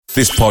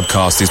This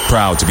podcast is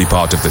proud to be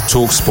part of the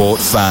TalkSport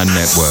Fan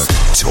Network.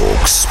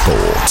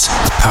 TalkSport.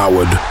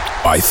 Powered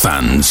by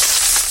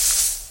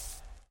fans.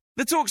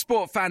 The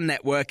TalkSport Fan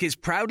Network is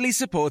proudly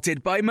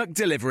supported by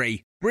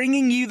McDelivery,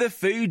 bringing you the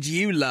food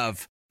you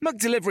love.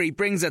 McDelivery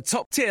brings a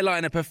top-tier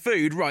lineup of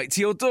food right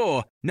to your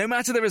door. No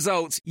matter the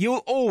result,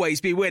 you'll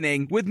always be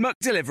winning with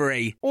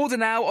McDelivery. Order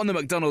now on the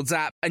McDonald's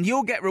app and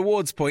you'll get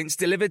rewards points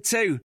delivered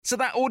too. So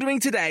that ordering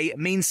today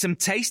means some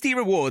tasty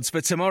rewards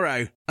for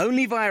tomorrow.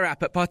 Only via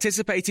app at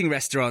participating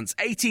restaurants.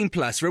 18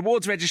 plus.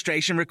 Rewards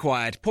registration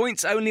required.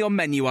 Points only on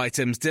menu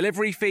items.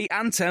 Delivery fee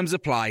and terms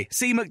apply.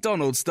 See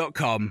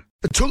mcdonalds.com.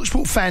 The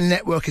TalkSport Fan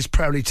Network is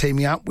proudly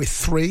teaming up with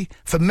 3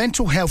 for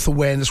Mental Health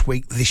Awareness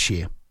Week this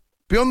year.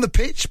 Beyond the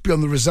pitch,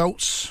 beyond the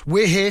results,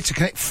 we're here to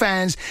connect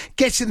fans,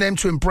 getting them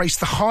to embrace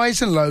the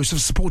highs and lows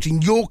of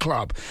supporting your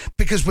club,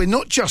 because we're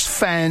not just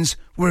fans,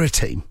 we're a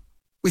team.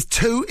 With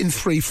 2 in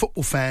 3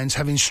 football fans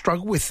having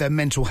struggled with their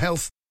mental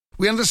health,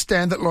 we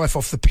understand that life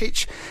off the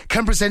pitch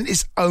can present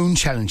its own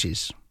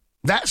challenges.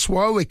 That's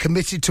why we're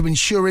committed to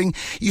ensuring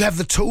you have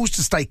the tools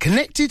to stay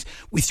connected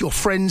with your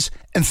friends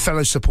and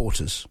fellow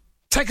supporters.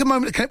 Take a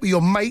moment to connect with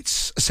your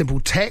mates. A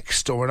simple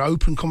text or an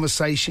open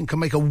conversation can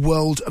make a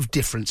world of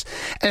difference.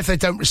 And if they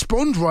don't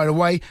respond right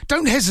away,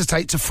 don't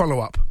hesitate to follow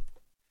up.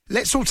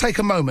 Let's all take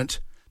a moment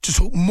to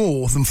talk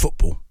more than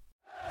football.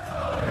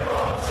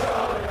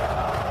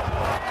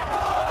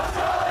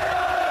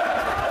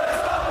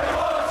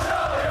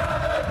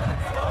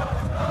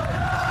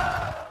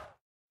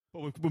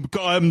 Well, we've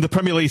got the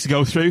Premier League to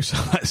go through,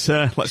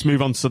 so let's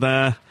move on to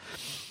there.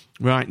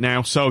 Right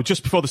now, so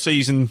just before the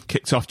season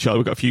kicked off, Charlie,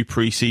 we've got a few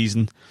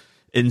pre-season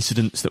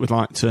incidents that we'd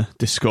like to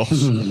discuss.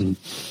 You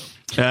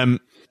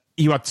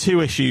had 2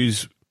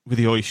 issues with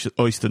the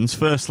Oystons.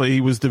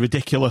 Firstly was the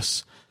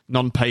ridiculous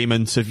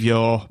non-payment of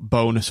your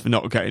bonus for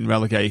not getting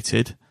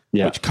relegated,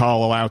 which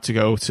Carl allowed to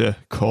go to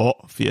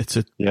court for you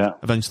to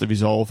eventually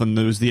resolve. And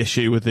there was the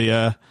issue with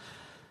the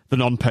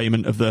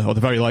non-payment of the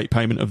very late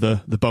payment of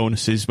the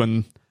bonuses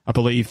when I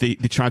believe they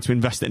tried to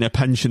invest it in a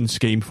pension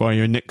scheme for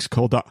you, and Nick's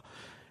called that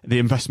the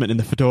investment in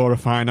the Fedora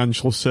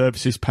Financial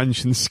Services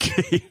pension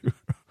scheme.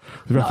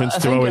 With reference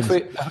to Owen. If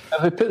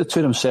we put the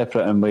 2 of them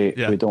separate and we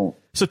don't.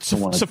 So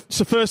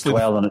firstly,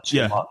 dwell on it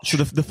too much. So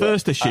the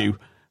first issue,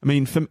 I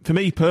mean, for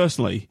me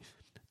personally,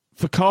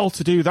 for Carl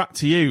to do that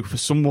to you, for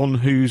someone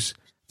who's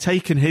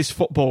taken his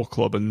football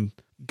club and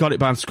got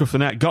it by the scruff of the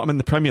neck, got him in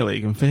the Premier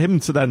League, and for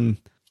him to then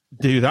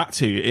do that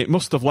to you, it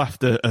must have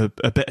left a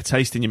bit of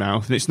taste in your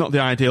mouth, and it's not the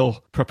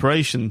ideal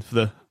preparation for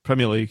the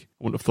Premier League,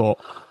 I wouldn't have thought.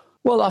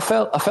 Well, I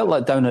felt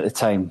let down at the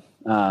time,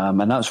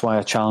 and that's why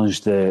I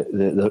challenged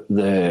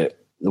the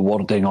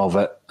wording of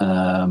it.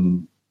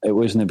 It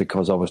wasn't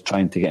because I was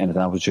trying to get anything.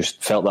 I was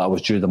just felt that I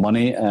was due the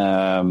money. It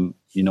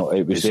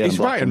was there. It's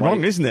right and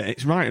wrong, isn't it?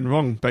 It's right and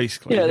wrong,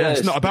 basically. Yeah,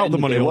 it's not about the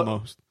money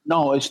almost.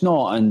 No, it's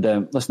not.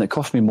 And listen, it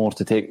cost me more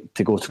to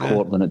go to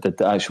court than it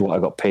did actually what I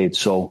got paid.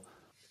 So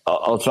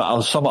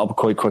I'll sum it up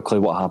quite quickly.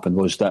 What happened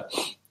was that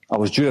I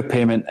was due a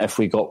payment if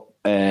we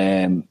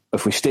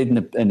stayed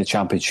in the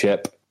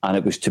Championship. And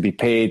it was to be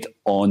paid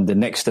on the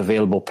next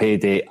available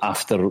payday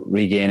after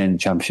regaining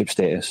championship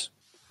status.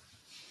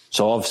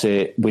 So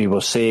obviously we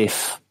were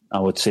safe, I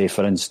would say,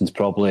 for instance,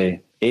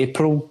 probably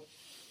April,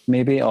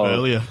 maybe, or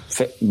earlier.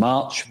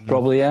 March,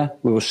 probably, yeah.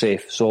 We were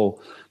safe.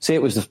 So say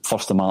it was the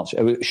 1st of March.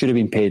 It should have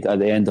been paid at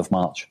the end of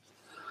March.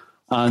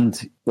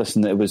 And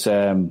listen, it was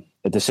a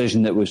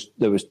decision that was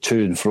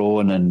to and fro,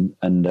 and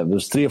it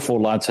was 3 or 4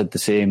 lads had the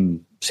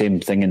same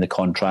thing in the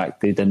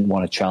contract. They didn't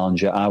want to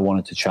challenge it. I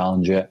wanted to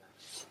challenge it.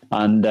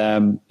 And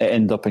it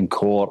ended up in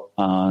court,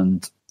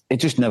 and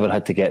it just never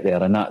had to get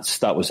there, and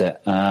that was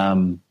it.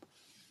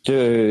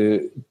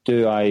 Did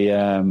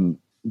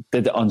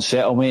it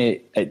unsettle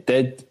me? It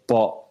did,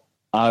 but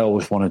I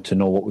always wanted to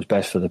know what was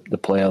best for the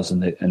players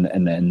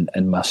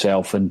and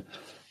myself, and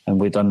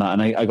we'd done that,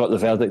 and I got the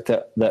verdict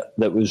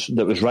that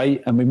was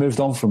right, and we moved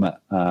on from it,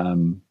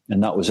 and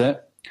that was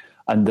it.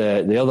 And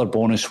the other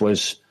bonus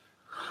was,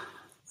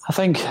 I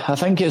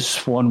think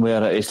it's one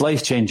where it's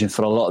life changing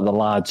for a lot of the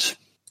lads.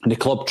 And the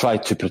club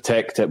tried to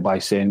protect it by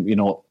saying,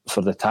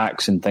 for the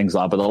tax and things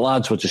like that. But the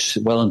lads were just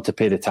willing to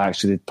pay the tax.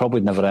 So they'd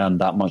probably never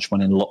earned that much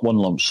money in one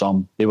lump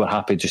sum. They were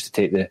happy just to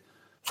take the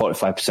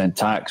 45%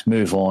 tax,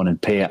 move on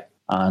and pay it.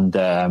 And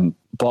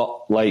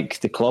but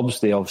like the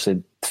clubs, they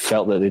obviously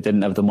felt that they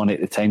didn't have the money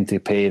at the time to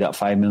pay that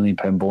 £5 million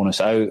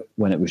bonus out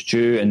when it was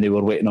due, and they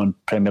were waiting on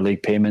Premier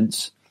League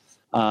payments.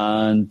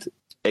 And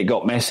it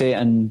got messy,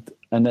 and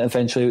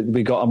eventually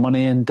we got our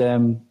money, and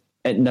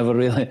it never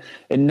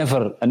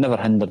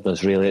hindered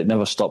us, really. It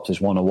never stopped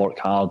us wanting to work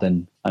hard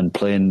and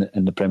playing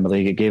in the Premier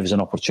League. It gave us an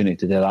opportunity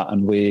to do that,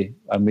 and we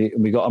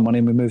got our money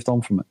and we moved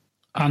on from it.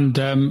 And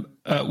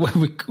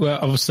we're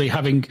obviously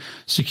having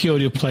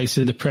secured your place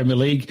in the Premier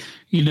League,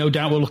 you no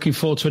doubt we're looking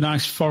forward to a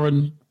nice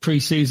foreign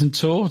pre-season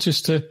tour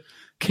just to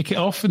kick it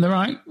off in the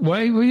right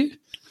way, were you?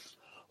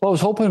 Well, I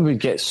was hoping we'd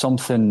get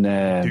something...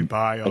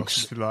 Dubai or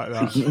something like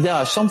that.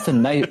 Yeah,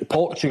 something nice,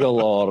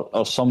 Portugal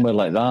or somewhere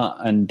like that.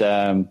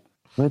 And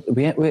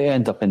We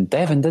ended up in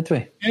Devon, did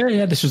we?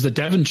 Yeah. This was the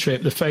Devon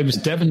trip, the famous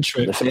Devon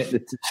trip.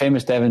 The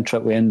famous Devon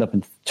trip. We ended up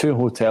in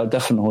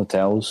different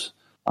hotels,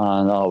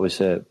 and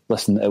it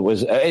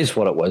is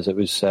what it was. It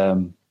was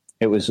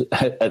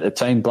at the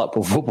time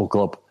Blackpool Football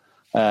Club.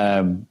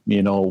 Nothing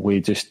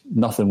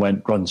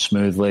run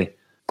smoothly.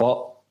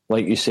 But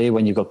like you say,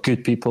 when you've got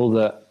good people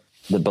that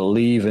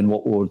believe in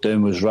what we were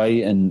doing was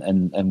right,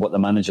 and what the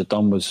manager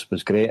done was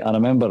great. I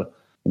remember,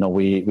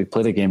 we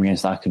played a game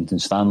against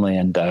Accrington Stanley,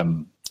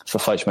 and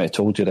Fletch might have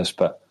told you this,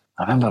 but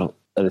I remember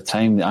at the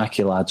time the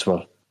Aki lads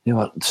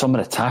some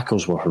of the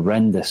tackles were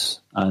horrendous,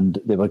 and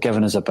they were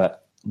giving us a bit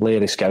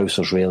Larry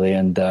Scousers really,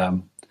 and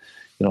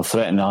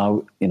threatening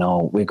out,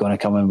 we're going to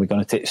come in, we're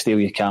going to steal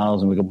your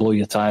cars, and we're going to blow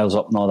your tyres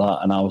up and all that.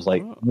 And I was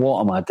like, what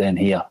am I doing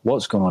here?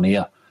 What's going on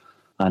here?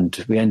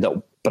 And we ended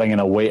up bringing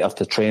a waiter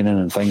to training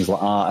and things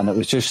like that, and it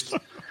was just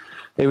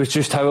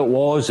how it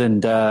was.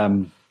 And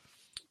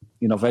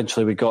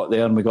eventually we got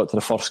there and we got to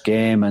the first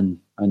game,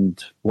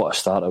 and what a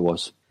start it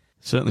was.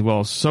 Certainly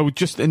was. So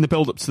just in the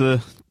build up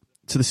to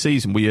the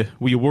season, were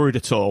you worried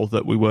at all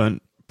that we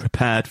weren't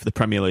prepared for the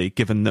Premier League,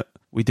 given that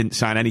we didn't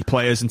sign any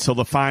players until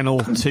the final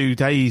 2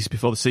 days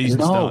before the season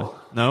started?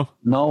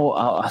 No,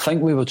 I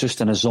think we were just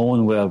in a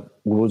zone where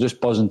we were just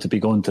buzzing to be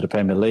going to the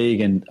Premier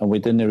League, and we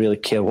didn't really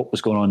care what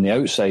was going on the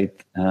outside.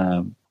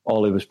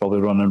 Ollie was probably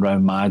running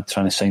around mad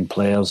trying to sign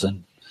players,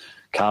 and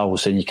Carl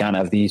was saying you can't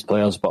have these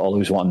players, but Ollie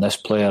was wanting this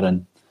player,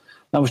 and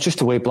that was just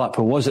the way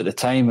Blackpool was at the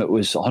time. It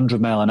was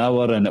 100 mile an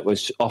hour, and it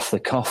was off the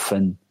cuff,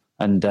 and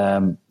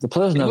the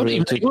players never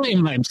really took... He wouldn't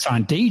even let him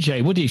sign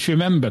DJ, would he? If you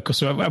remember,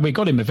 because we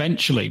got him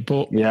eventually.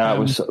 But yeah, it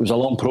was a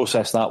long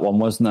process, that one,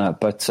 wasn't it?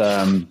 But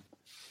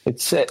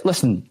it's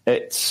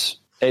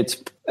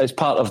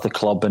part of the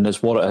club, and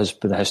it's what it has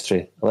been the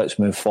history. Let's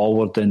move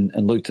forward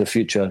and look to the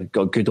future. We've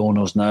got good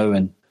owners now,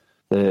 and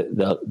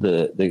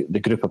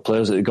the group of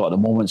players that they've got at the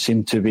moment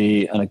seem to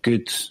be in a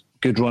good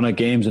run of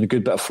games and a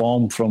good bit of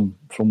form from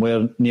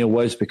where Neil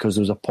was, because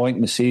there was a point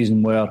in the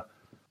season where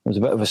there was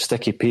a bit of a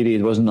sticky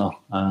period, wasn't there?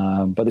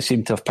 But they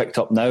seem to have picked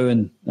up now,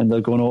 and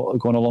they're going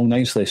along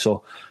nicely.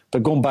 So,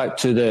 but going back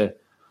to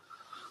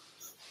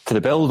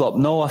the build up,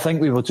 no, I think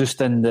we were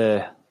just in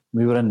the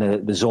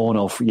zone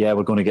of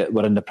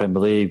we're in the Premier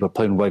League, we're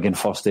playing Wigan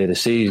first day of the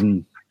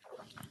season,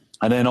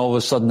 and then all of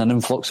a sudden an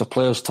influx of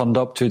players turned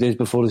up 2 days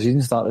before the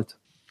season started.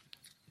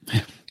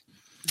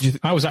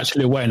 I was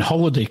actually away on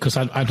holiday because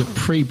I had a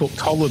pre-booked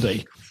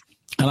holiday,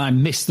 and I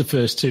missed the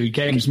first 2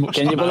 games.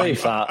 Can you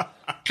believe that?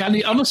 Can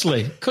you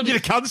honestly? Could you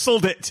have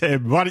cancelled it,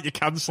 Tim? Why didn't you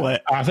cancel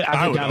it? I think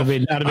I'd have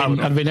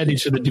been headed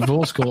to the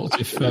divorce court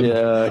if.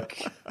 Yeah.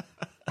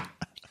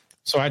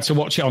 So I had to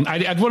watch it on.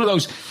 I had one of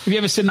those. Have you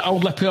ever seen the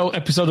old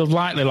episode of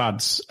Lightly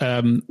Lads,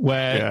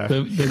 where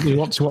they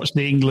want to watch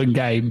the England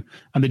game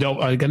and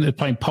they're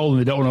playing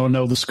Poland, they don't want to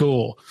know the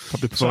score.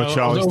 Probably before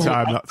Charlie's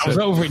time. I was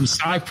over in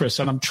Cyprus,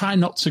 and I'm trying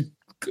not to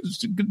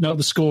know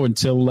the score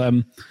until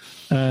I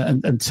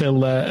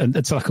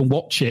can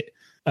watch it.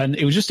 And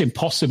it was just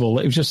impossible.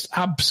 It was just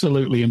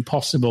absolutely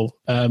impossible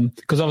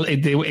because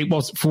it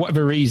was, for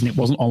whatever reason, it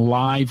wasn't on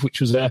live,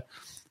 which was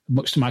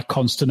much to my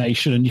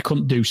consternation, and you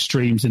couldn't do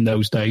streams in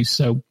those days.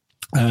 So,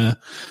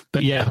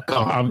 but yeah,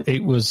 God,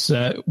 it was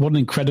what an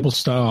incredible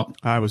start.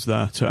 I was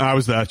there,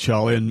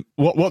 Charlie. And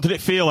what did it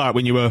feel like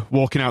when you were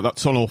walking out that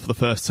tunnel for the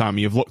first time?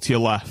 You've looked to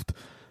your left,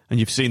 and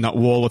you've seen that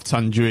wall of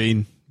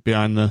tangerine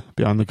behind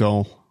the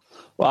goal.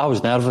 Well, I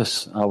was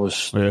nervous. I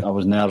was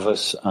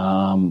nervous,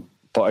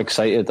 but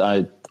excited.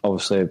 I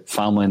obviously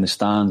family in the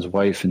stands,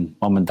 wife and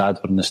mum and dad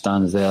were in the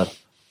stands there.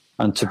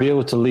 And to be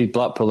able to lead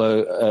Blackpool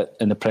out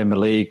in the Premier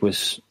League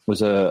was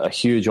a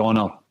huge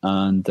honour.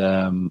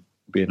 And,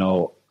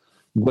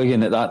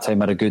 Wigan at that time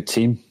had a good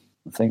team.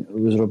 I think it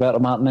was Roberto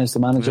Martinez, the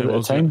manager at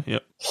the time.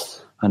 Yep.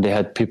 And they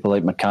had people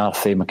like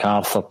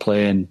MacArthur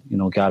playing,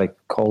 Gary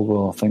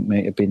Caldwell, I think,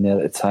 might have been there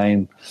at the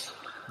time.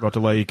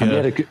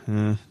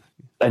 Rodallega.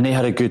 And they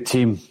had a good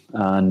team.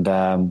 And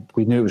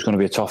we knew it was going to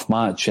be a tough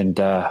match. And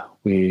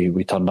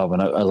we turned up.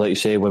 And like you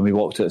say, when we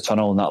walked out the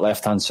tunnel on that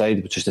left-hand side,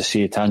 it was just to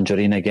see a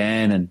tangerine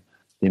again. And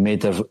they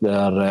made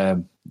they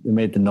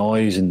made the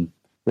noise, and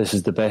 "This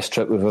is the best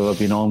trip we've ever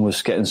been on"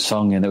 was getting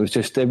sung, and it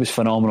was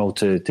phenomenal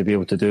to be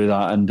able to do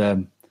that. And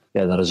the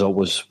result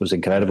was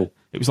incredible.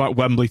 It was like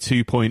Wembley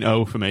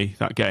 2.0 for me,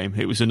 that game.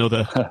 It was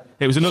another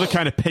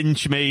kind of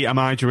pinch me, am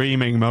I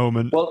dreaming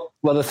moment.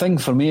 Well, the thing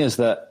for me is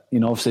that,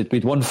 obviously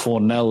we'd won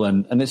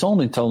 4-0, and it's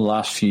only until the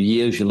last few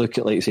years you look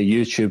at, like, say,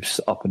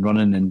 YouTube's up and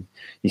running, and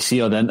you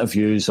see all the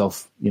interviews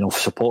of,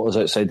 supporters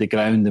outside the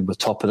ground, and we're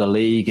top of the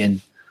league,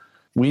 and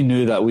we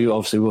knew that we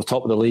were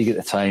top of the league at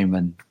the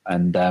time,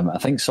 and I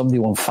think somebody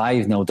won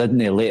 5-0, didn't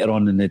they, later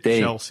on in the day?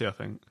 Chelsea, I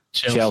think.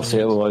 Chelsea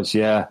it was,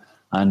 yeah.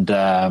 And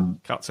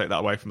can't take that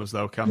away from us,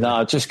 though, can we?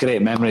 No, just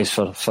great memories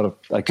for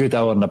a good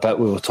hour and a bit.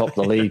 We were top of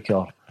the league,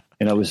 or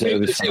it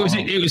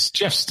was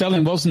Jeff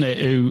Stelling, wasn't it,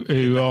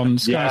 who on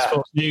Sky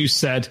Sports News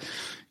said,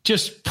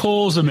 just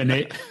pause a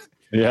minute,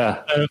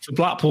 for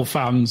Blackpool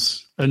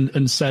fans,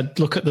 and said,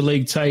 look at the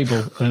league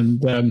table,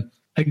 and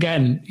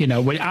again,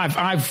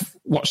 I've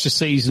watched a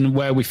season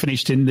where we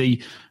finished in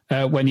the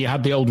when you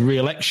had the old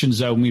re-election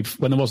zone,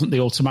 when there wasn't the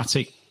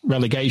automatic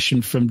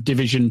relegation from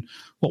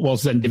what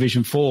was then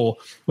Division 4,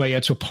 where you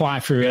had to apply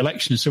for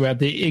re-election. So we had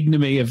the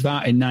ignominy of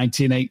that in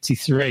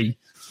 1983.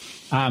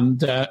 And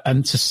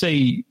to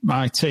see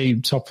my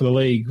team top of the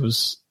league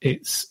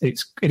it's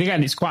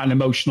quite an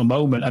emotional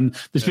moment. And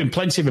there's been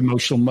plenty of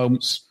emotional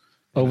moments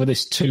over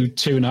this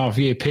 2.5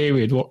 year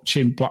period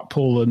watching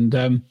Blackpool,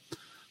 and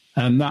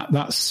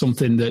that's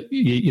something that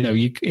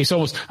it's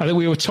almost. I think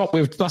we were top.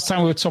 Last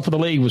time we were top of the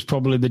league was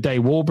probably the day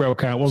war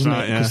broke out, wasn't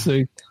it? Because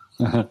in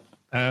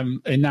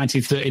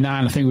 1939,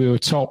 I think we were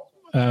top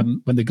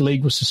when the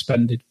league was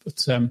suspended.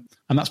 But and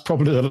that's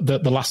probably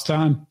the last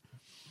time.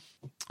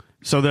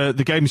 So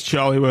the games,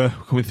 Charlie, were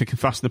coming thick and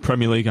fast in the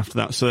Premier League after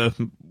that. So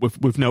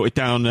we've noted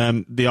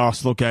down the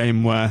Arsenal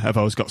game where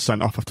Evos got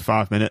sent off after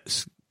 5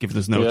 minutes, giving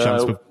us no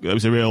chance. It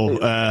was a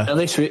real. At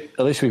least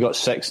we got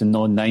 6 and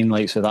no 9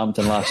 like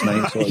Southampton last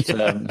night, so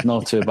it's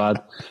not too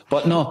bad.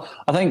 But no,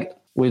 I think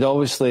we'd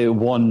obviously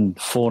won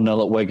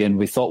 4-0 at Wigan.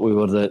 We thought we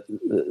were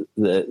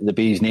the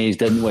bee's knees,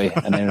 didn't we?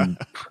 And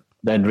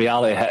then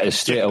reality hit us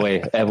straight away.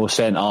 Evo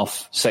sent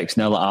off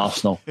 6-0 at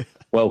Arsenal.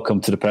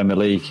 Welcome to the Premier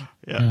League.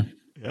 Yeah.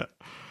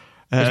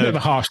 It was a bit of a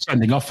harsh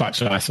sending off,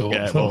 actually, I thought.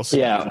 Yeah, it was.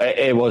 Yeah,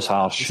 it was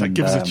harsh. Like,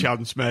 give us a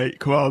chance, mate.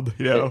 Come on,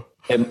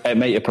 It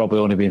might have probably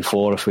only been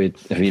 4 if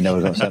he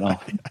never got sent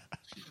off.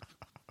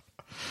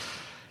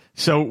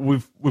 So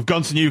we've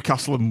gone to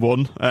Newcastle and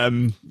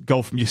won.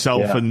 Goal from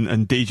yourself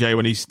and DJ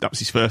when that was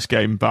his first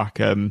game back.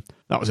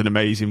 That was an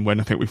amazing win.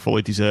 I think we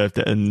fully deserved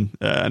it. And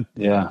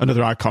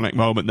another iconic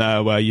moment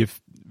there where you've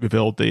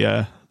revealed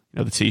the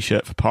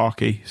T-shirt for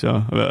Parky.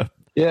 So a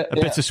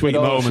bittersweet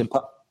moment.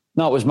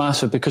 No, it was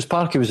massive because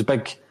Parky was a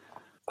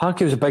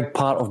big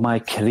part of my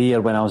career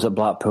when I was at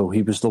Blackpool.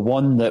 He was the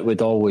one that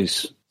would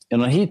always,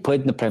 he'd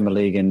played in the Premier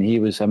League, and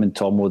him and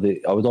Tom,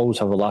 I would always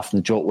have a laugh and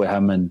a joke with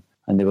him, and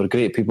they were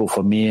great people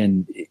for me.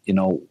 And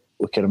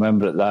we can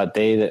remember it that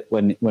day that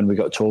when we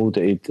got told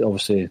that he'd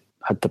obviously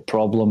had the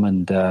problem,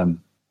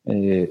 and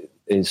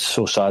it's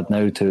so sad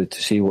now to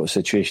see what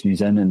situation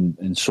he's in,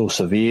 and so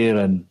severe,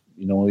 and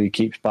he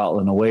keeps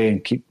battling away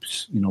and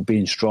keeps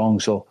being strong.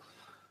 So.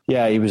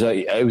 Yeah, he was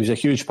a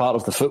huge part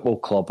of the football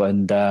club,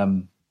 and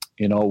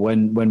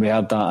when we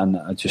had that, and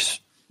I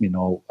just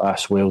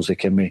asked Walesy,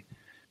 do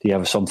you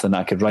have something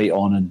that I could write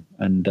on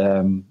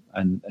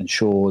and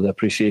show the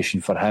appreciation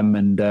for him,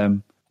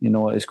 and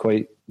it's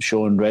quite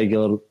showing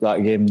regular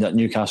that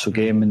Newcastle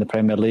game in the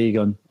Premier League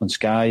on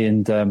Sky,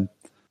 and I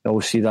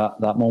always see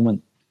that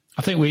moment.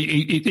 I think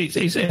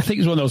it's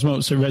one of those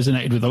moments that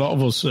resonated with a lot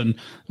of us, and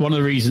one of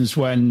the reasons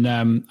when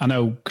I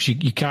know because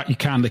you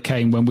kind of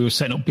came when we were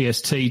setting up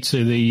BST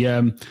to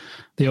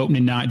the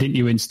opening night, didn't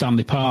you, in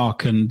Stanley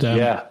Park? And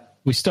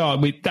we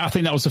started. I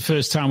think that was the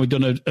first time we'd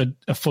done a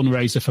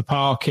fundraiser for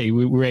Parky.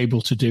 We were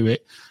able to do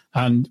it,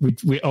 and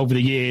we over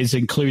the years,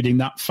 including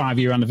that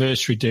 5-year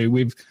anniversary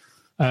we've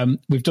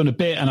done a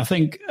bit, and I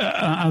think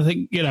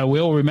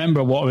we all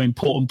remember what an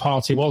important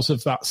part it was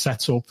of that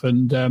setup,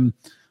 and.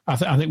 I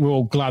think we're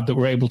all glad that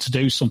we're able to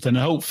do something.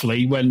 And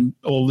hopefully when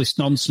all this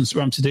nonsense we're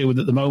having to deal with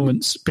at the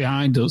moment's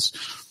behind us,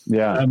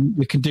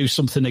 we can do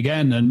something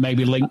again and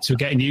maybe link to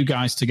getting you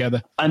guys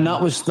together. And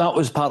that was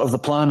part of the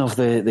plan of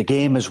the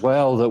game as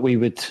well, that we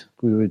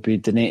would be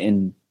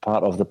donating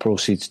part of the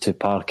proceeds to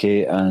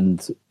Parky, and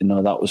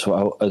that was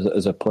what,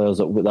 as a players,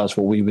 that's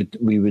what we would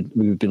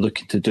be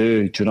looking to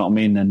do. Do you know what I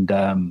mean?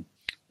 And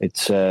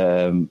it's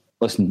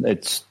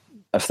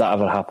if that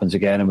ever happens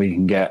again and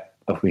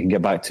if we can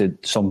get back to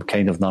some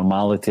kind of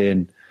normality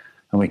and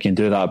we can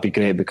do that, it'd be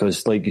great,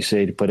 because like you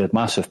said, he played a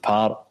massive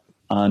part,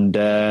 and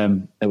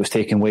it was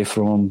taken away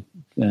from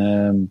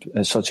him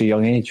at such a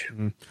young age.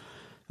 Mm-hmm.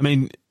 I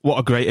mean, what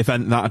a great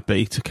event that'd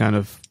be to kind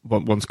of,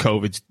 once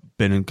COVID's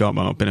been and gone,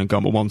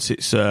 but once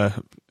it's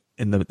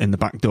in the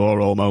back door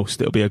almost,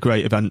 it'll be a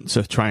great event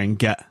to try and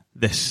get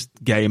this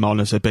game on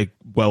as a big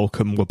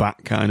welcome, we're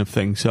back kind of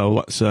thing. So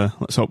let's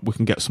hope we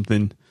can get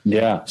something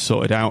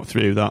sorted out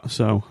through that.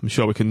 So I'm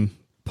sure we can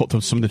put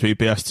something through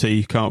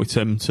BST, can't we,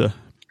 Tim, to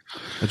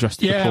address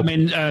the club? I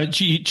mean,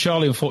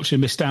 Charlie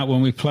unfortunately missed out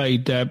when we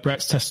played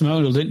Brett's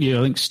testimonial, didn't you?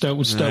 I think Stoke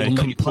wouldn't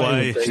let you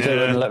play. They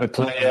wouldn't let me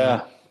play,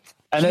 yeah.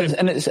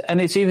 And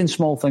it's even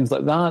small things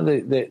like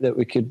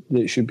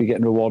that should be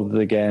getting rewarded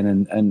again,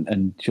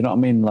 and do you know what I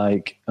mean?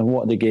 Like, and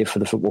what they gave for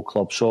the football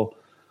club. So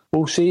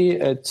we'll see.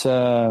 It's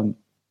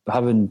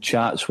having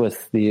chats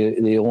with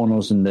the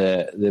owners and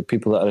the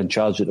people that are in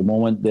charge at the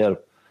moment.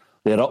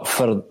 They're up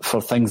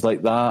for things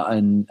like that,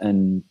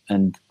 and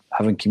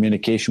having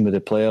communication with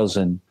the players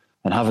and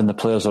having the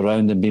players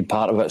around and being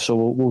part of it. So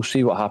we'll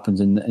see what happens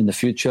in the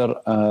future.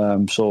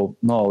 So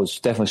no, it's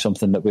definitely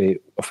something that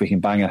if we can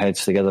bang our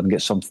heads together and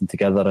get something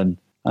together,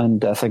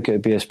 and I think it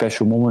would be a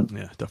special moment.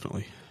 Yeah,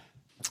 definitely.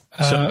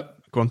 So,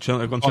 go on,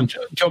 Charlie. Do you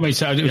want me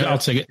to? I'll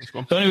take it.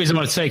 The only reason I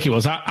want to take it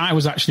was I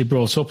was actually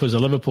brought up as a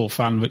Liverpool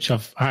fan, which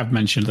I've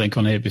mentioned, I think,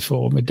 on here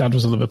before. My dad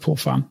was a Liverpool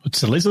fan, but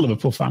still is a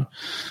Liverpool fan.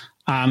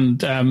 And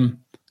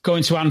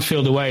going to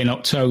Anfield away in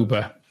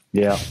October,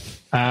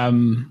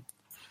 Liverpool.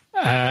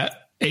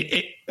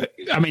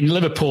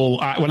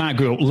 When I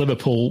grew up,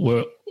 Liverpool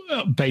were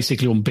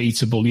basically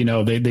unbeatable. You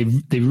know,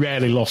 they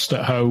rarely lost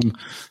at home.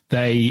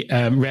 They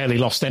rarely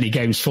lost any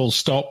games. Full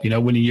stop. You know,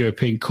 winning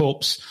European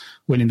Cups,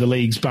 winning the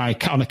leagues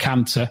on a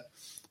canter.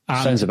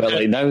 Sounds a bit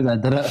like now,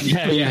 then, doesn't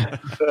it? Yeah.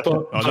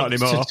 But not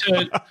anymore.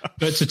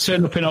 To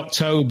turn up in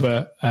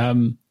October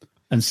and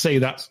see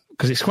that,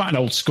 because it's quite an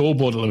old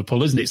scoreboard at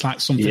Liverpool, isn't it? It's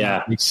like something.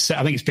 Yeah. I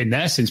think it's been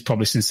there since the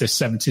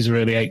 70s or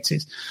early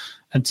 80s,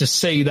 and to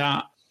see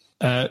that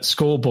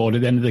scoreboard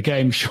at the end of the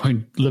game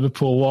showing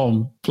Liverpool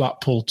 1,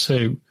 Blackpool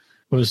 2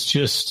 was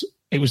just.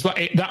 It was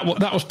like that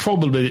was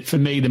probably for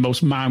me the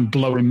most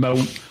mind-blowing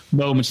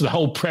moments of the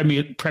whole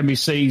Premier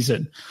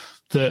season.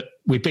 That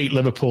we beat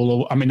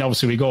Liverpool. I mean,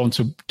 obviously we go on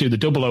to do the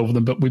double over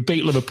them, but we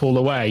beat Liverpool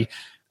away.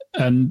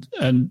 And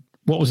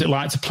what was it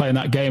like to play in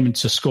that game and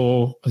to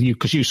score?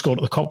 Because you scored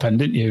at the Kop end,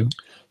 didn't you?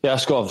 Yeah,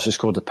 I obviously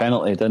scored the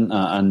penalty, didn't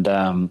I?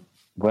 And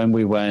when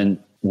we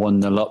went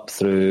 1-0 up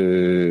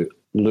through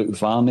Luke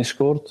Varney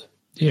scored.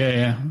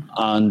 Yeah.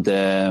 And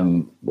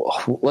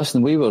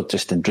listen, we were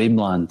just in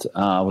dreamland.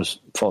 I was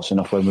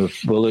fortunate enough when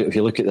if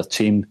you look at their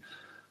team,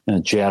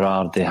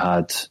 Gerrard, they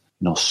had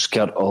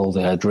Skirtle,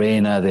 they had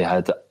Reina, they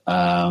had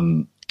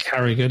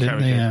Carragher, didn't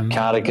they?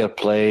 Carragher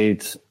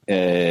played.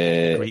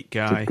 Greek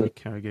guy,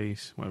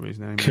 Kyrgios, whatever his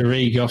name is.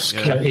 Kyrgios.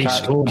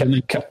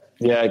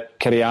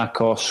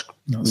 Kyriakos,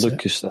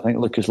 Lucas. I think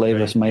Lucas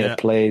Leivis might have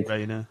played.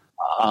 Reina.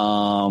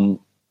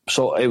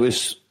 So it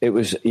was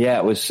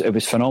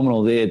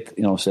phenomenal. They had,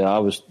 so I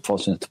was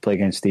fortunate to play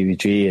against Stevie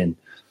G, and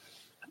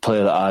a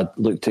player that I'd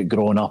looked at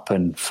growing up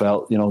and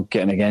felt,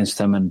 getting against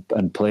him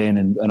and playing,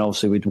 and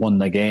obviously we'd won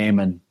the game,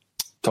 and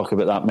talk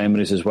about that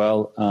memories as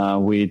well.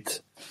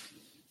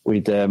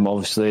 We'd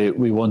obviously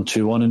we won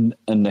 2-1,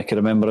 and I can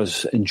remember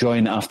us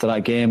enjoying it after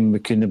that game. We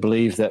couldn't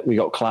believe that we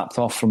got clapped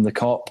off from the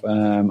Kop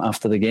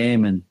after the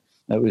game, and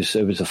it was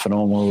a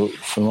phenomenal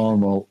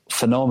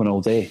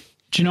day.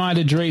 Do you know, I had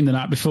a dream the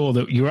night before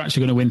that you were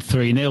actually going to win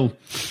 3-0,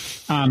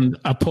 and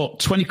I put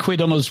 20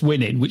 quid on us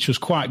winning, which was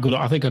quite good.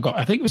 I think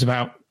it was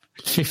about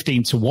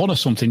 15-1 or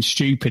something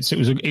stupid. So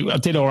I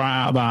did all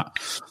right out of that.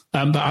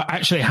 But I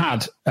actually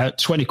had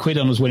 20 quid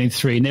on us winning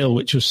 3-0,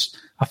 which was,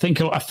 I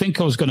think I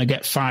was going to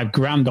get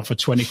 $5,000 off a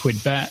 20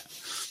 quid bet.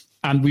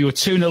 And we were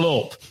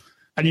 2-0 up.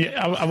 And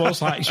I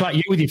was like, it's like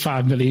you with your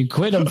 5 million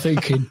quid. I'm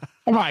thinking,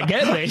 I might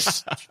get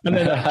this. And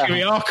then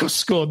Kyriakos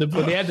scored the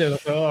bloody header. I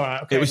thought, all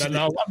right, okay,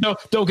 no,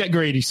 don't get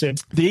greedy, Sim.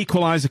 The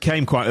equaliser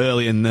came quite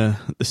early in the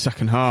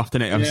second half,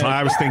 didn't it?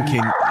 I was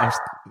thinking,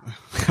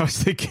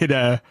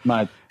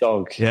 my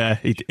dog. Yeah,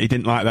 he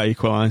didn't like that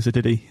equaliser,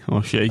 did he?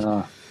 Or she?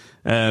 No.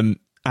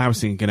 I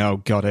was thinking, oh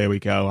God, here we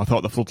go. I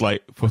thought the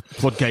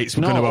floodgates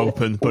were going to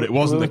open, but it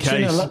wasn't the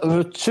case. We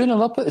were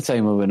 2-0 up at the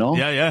time, were we not?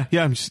 Yeah.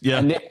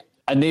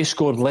 And they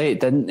scored late,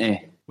 didn't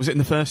they? Was it in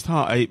the first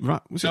half? It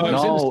was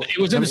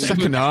in the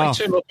second half.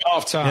 2-0 up at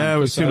half time. Yeah, it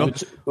was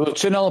 2-0. We were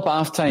 2-0 up at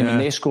half time,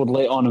 and they scored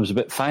late on. It was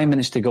about 5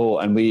 minutes to go,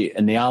 and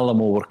the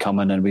Alamo were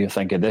coming, and we were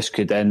thinking this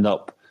could end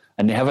up,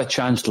 and they have a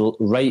chance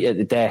right at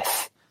the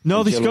death.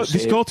 No, they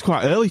scored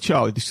quite early,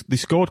 Charlie. They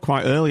scored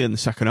quite early in the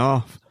second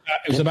half.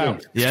 It was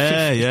about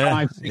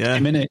 60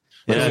 minutes.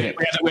 Yeah.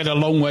 We had a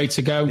long way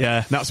to go.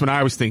 Yeah, that's when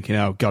I was thinking,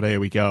 oh God,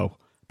 here we go.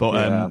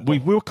 But we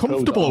were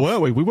comfortable,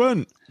 weren't we? We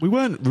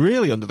weren't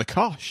really under the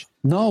cosh.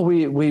 No,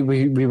 we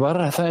were.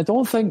 I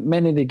don't think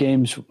many of the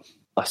games.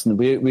 Listen,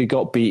 we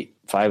got beat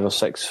 5 or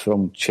 6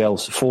 from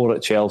Chelsea, 4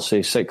 at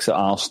Chelsea, 6 at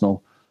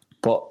Arsenal.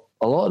 But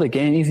a lot of the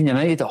game, even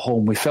United at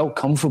home, we felt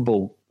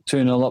comfortable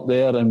 2-0 up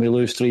there, and we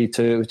lose 3-2.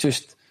 It was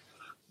just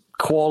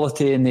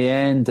quality in the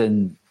end,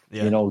 and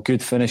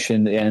good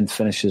finishing. The end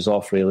finishes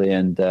off really.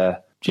 And I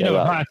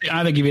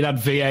think if you'd had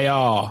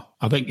VAR,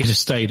 I think you'd have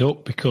stayed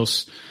up,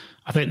 because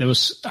I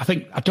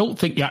don't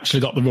think you actually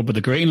got the rub of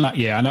the green that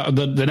year. I know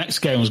the next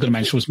game I was going to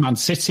mention was Man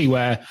City,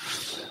 where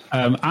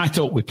I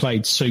thought we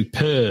played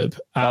superb.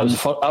 That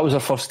was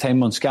our first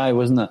time on Sky,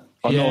 wasn't it?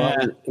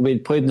 We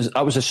played.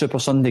 That was a Super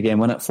Sunday game,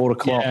 wasn't it? 4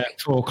 o'clock. Yeah,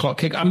 4 o'clock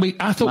kick. And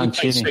I thought we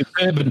played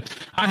superb. And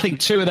I think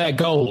 2 of their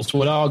goals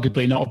would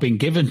arguably not have been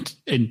given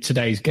in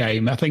today's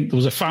game. I think there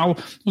was a foul.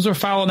 Was there a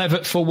foul on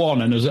Everett for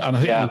one, and I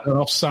think there was an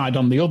offside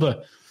on the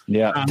other?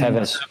 Yeah,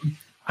 Tevez.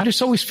 I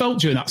just always felt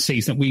during that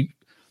season that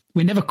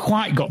we never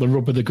quite got the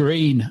rub of the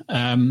green.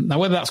 Now,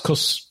 whether that's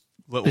because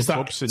there's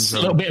a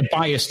little bit of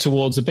bias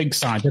towards the big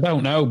side, I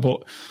don't know,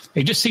 but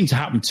it just seemed to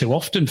happen too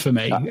often for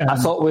me. I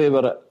thought we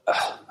were.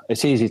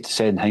 It's easy to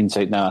say in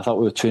hindsight now. I thought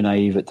we were too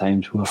naive at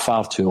times. We were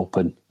far too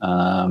open.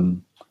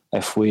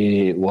 If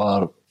we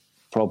were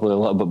probably a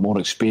little bit more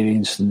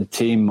experienced in the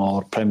team,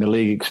 or Premier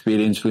League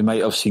experience, we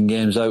might have seen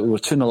games out. We were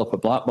 2-0 up at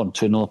Blackburn,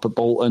 2-0 up at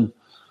Bolton.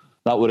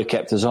 That would have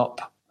kept us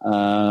up.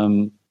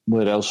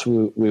 Where else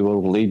we were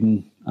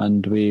leading,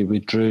 and we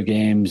drew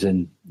games,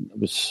 and it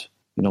was,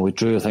 we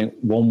drew, I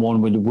think,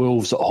 1-1 with the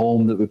Wolves at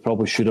home that we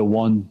probably should have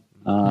won.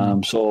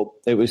 So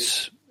it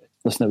was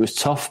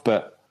tough,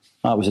 but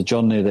that was a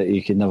journey that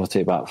you could never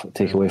take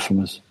away from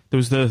us. There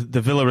was the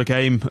Villa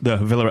game, the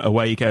Villa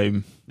away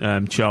game,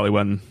 Charlie,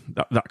 when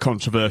that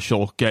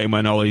controversial game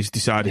when Ollie's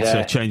decided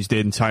to change the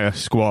entire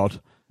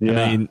squad. Yeah.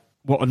 I mean,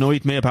 what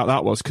annoyed me about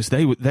that was because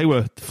they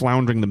were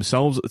floundering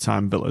themselves at the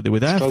time. Villa, they were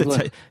there for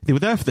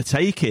the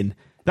taking.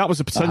 That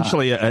was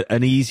potentially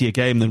an easier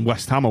game than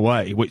West Ham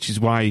away, which is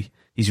why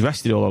he's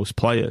rested all those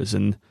players.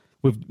 And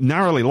we've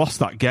narrowly lost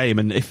that game.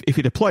 And if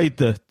he'd have played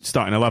the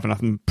starting 11,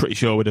 I'm pretty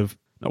sure we'd have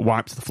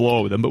wiped the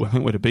floor with them, but I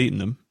think we'd have beaten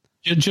them.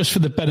 Just for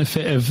the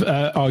benefit of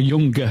our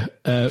younger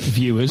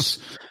viewers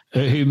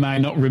who may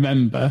not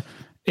remember,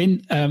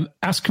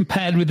 as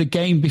compared with the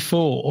game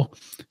before,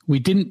 we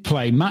didn't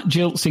play Matt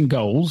Gilts in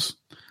goals.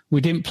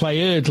 We didn't play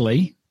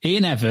Eardley,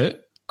 Ian Evatt,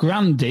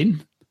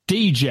 Grandin,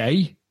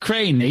 DJ,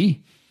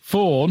 Craney,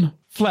 Vaughan,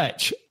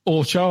 Fletch,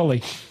 or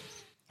Charlie.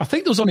 I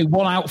think there was only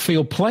one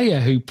outfield player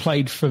who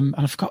played from,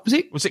 and I forgot,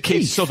 was it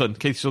Keith Southern?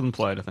 Keith Southern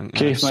played, I think.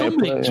 Keith there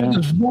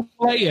was one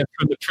player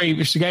from the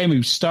previous game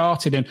who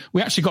started, and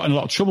we actually got in a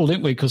lot of trouble,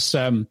 didn't we? Because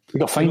we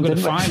got fined,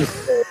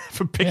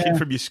 from picking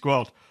from your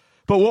squad.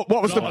 But what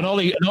was and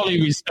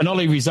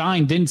Ollie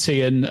resigned, didn't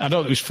he? And I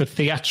don't know, it was for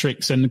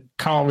theatrics, and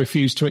Carl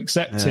refused to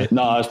accept it.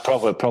 No, it's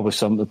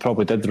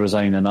probably did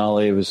resign, and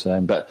Ollie was,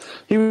 but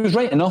he was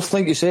right enough.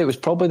 Like you say, it was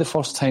probably the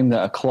first time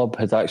that a club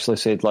had actually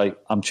said, like,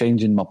 I'm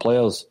changing my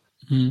players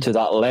to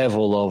that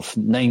level of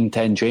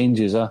 9-10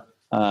 changes.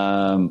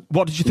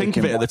 What did you think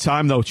of it at the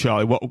time, though,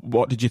 Charlie?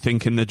 What did you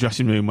think in the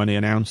dressing room when he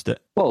announced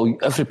it? Well,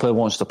 every player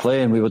wants to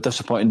play, and we were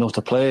disappointed not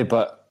to play,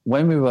 but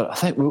when I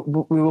think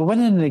we were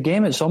winning the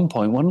game at some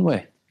point, weren't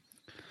we?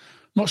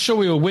 Not sure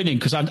we were winning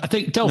because I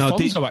think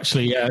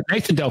Delfonso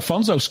Nathan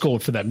Delfonso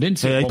scored for them, didn't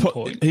he? Yeah,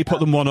 he put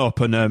them one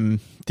up, and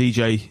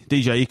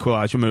DJ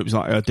equalised. Remember, it was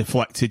like a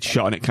deflected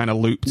shot, and it kind of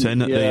looped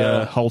in at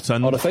the Holt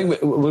end. I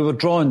think we were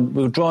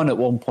drawn at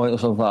one point or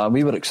something like that.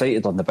 We were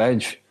excited on the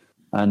bench,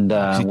 and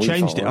we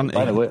changed it.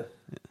 By the way,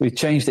 we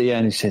changed it,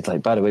 and he said,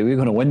 like, by the way, we're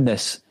going to win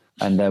this,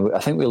 and I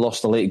think we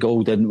lost a late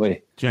goal, didn't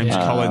we? James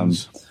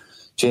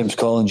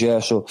Collins, yeah.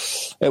 So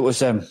it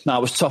was it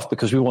was tough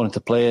because we wanted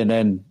to play, and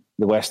then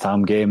the West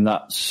Ham game,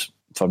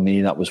 for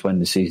me, that was when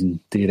the season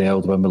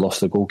derailed, when we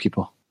lost the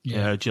goalkeeper.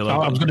 Yeah, we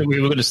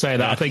were going to say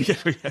that. I think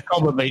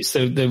probably it's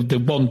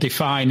the one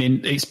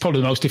defining. It's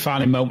probably the most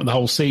defining moment of the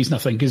whole season. I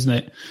think, isn't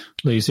it?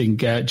 Losing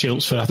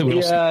Gilts. I think we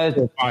lost 4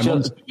 or 5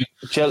 months.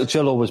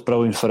 Gillo was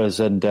brilliant for us,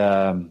 and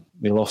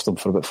we lost him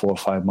for about 4 or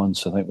 5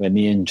 months. I think with a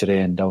knee injury,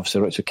 and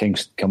obviously Richard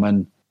Kingston come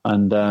in,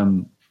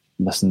 and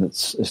listen,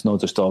 it's not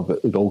just all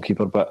about the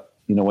goalkeeper, but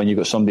you know, when you've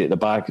got somebody at the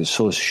back that's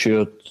so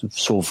assured,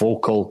 so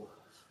vocal,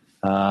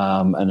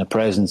 and the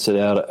presence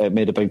there, it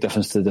made a big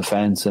difference to the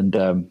defence. And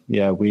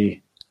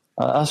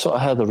I sort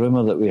of heard a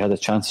rumour that we had a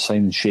chance of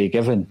signing Shay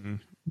Given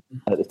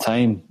at the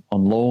time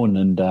on loan,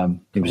 and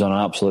he was on an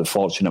absolute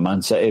fortune at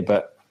Man City,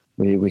 but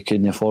we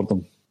couldn't afford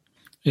him.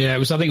 Yeah,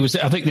 I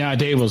think the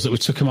idea was that we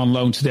took him on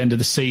loan to the end of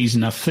the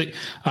season. I think,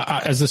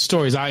 as the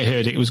stories I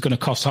heard, it was going to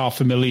cost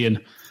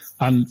 $500,000.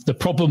 And the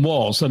problem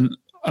was, and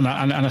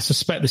I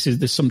suspect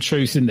there's some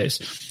truth in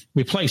this,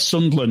 we played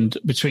Sunderland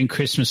between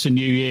Christmas and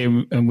New Year,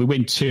 and we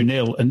win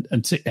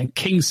 2-0, and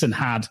Kingston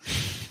had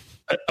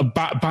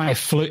by a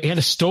fluke. He had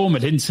a stormer,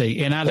 didn't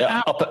he? And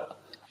up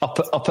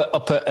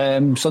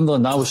at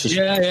Sunderland, I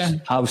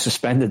was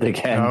suspended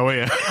again. Oh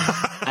yeah,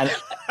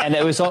 and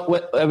it was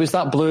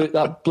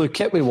that blue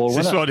kit we wore.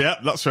 This one, yeah,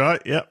 that's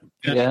right, yeah.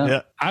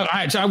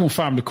 I won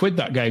 £500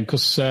 that game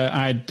because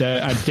I had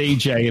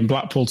DJ in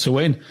Blackpool to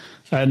win.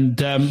 And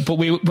but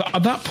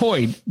at that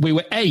point we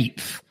were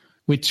 8th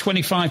with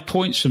 25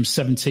 points from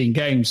 17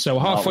 games. So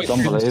halfway through,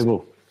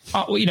 unbelievable.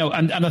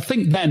 And I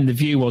think then the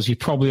view was you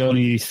probably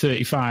only need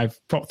 35,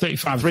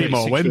 3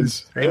 more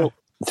wins. Yeah.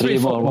 3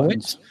 more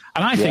wins.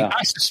 And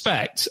I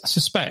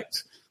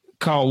suspect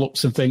Carl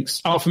looks and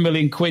thinks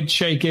 £500,000,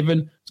 Shay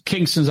Given,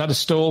 Kingston's had a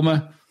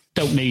stormer,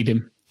 don't need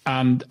him.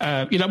 And,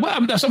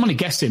 that's I'm only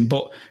guessing,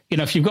 but,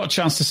 if you've got a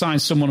chance to sign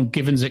someone of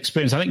Given's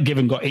experience, I think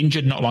Given got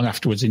injured not long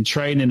afterwards in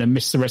training and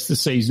missed the rest of the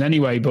season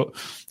anyway, but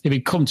if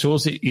he'd come to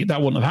us,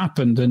 that wouldn't have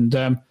happened. And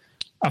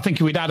I think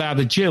if we'd had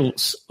either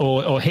Gilts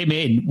or him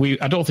in,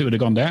 I don't think we'd have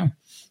gone down.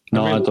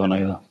 No, I don't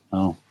either,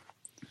 no.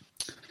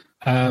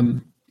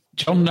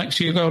 John,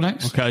 you go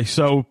next. Okay,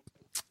 so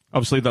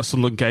obviously that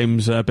Sunderland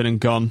game's been and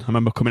gone. I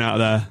remember coming out of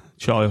there,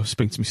 Charlie was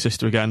speaking to my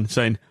sister again,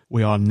 saying,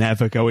 we are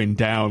never going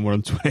down. We're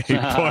on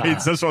 28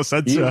 points. That's what I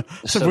said to her.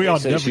 I said, we are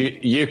never...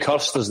 You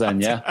cursed us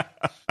then, yeah?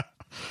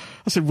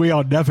 I said, we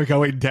are never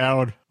going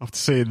down after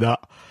seeing that.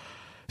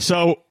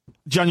 So,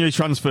 January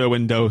transfer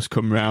windows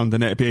come round,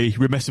 and it'd be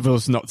remiss of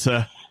us not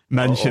to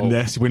mention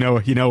this. We know,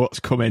 what's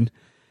coming.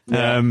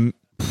 Yeah.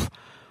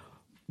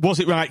 Was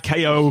it right,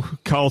 KO,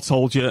 Carl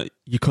told you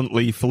couldn't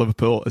leave for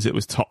Liverpool as it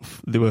was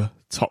they were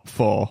top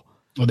 4?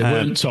 Well, they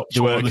weren't top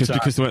 4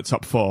 because they weren't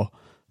top 4.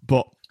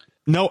 But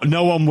no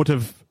one would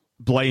have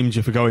blamed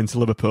you for going to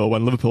Liverpool.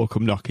 When Liverpool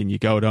come knocking, you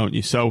go, don't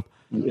you? So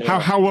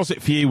how was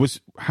it for you?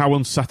 How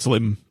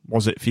unsettling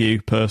was it for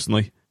you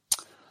personally?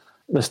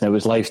 Listen, it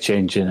was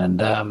life-changing,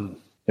 and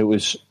it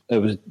was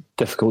a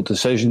difficult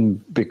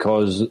decision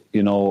because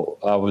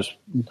I was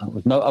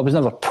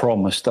never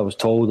promised. I was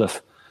told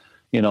if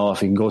you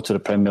can go to the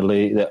Premier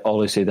League, that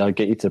Ollie said I'll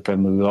get you to the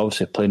Premier League. We're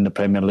obviously playing the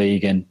Premier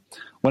League, and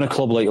when a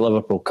club like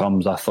Liverpool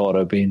comes, I thought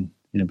it'd been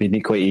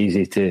quite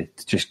easy to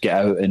just get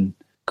out and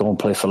go and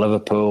play for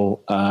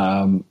Liverpool.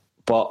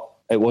 But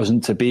it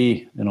wasn't to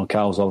be.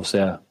 Cal's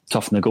obviously a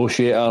tough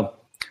negotiator,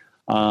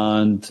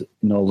 and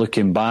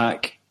looking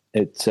back,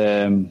 it's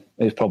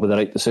probably the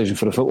right decision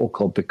for the football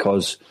club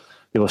because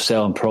they were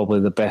selling probably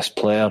the best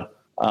player,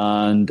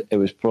 and it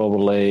would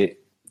probably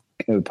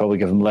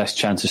give them less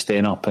chance of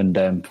staying up. And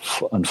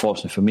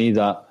unfortunately for me,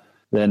 that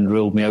then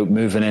ruled me out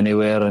moving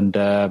anywhere. And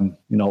it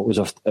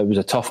was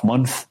a tough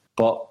month,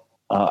 but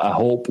I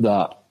hope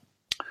that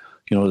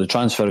the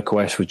transfer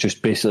request was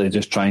just basically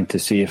just trying to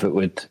see if it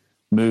would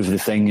move the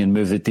thing and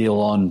move the deal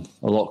on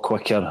a lot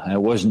quicker.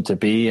 It wasn't to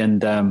be,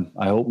 and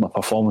I hope my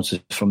performances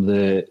from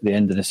the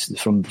end of this,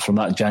 from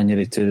that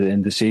January to the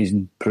end of the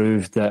season,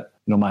 proved that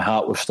my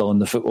heart was still in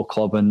the football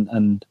club,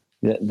 and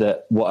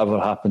that whatever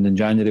happened in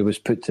January was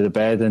put to the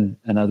bed, and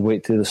I'd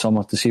wait till the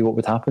summer to see what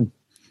would happen.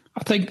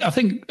 I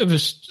think it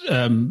was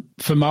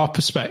from our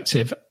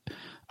perspective.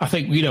 I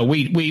think we know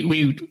where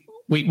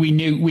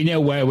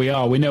we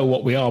are. We know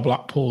what we are,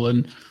 Blackpool,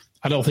 and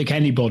I don't think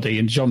anybody,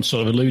 and John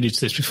sort of alluded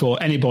to this before,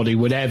 anybody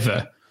would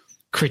ever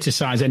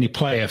criticise any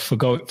player for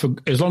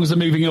as long as they're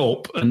moving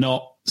up and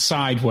not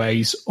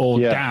sideways or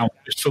down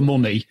just for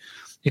money.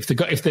 If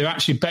they're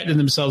actually bettering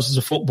themselves as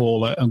a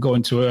footballer and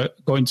going to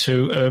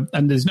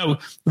and there's no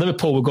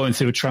Liverpool were going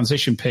through a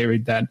transition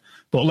period then,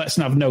 but let's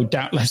have no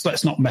doubt.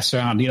 Let's not mess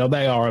around.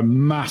 They are a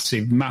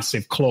massive,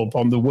 massive club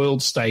on the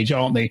world stage,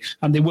 aren't they?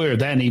 And they were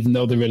then, even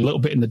though they were a little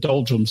bit in the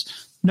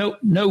doldrums.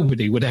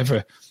 Nobody would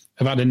ever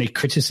have had any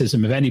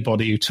criticism of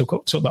anybody who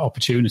took that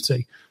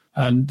opportunity.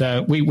 And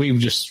we would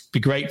just be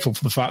grateful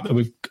for the fact that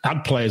we've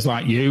had players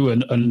like you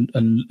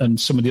and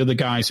some of the other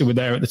guys who were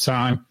there at the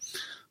time.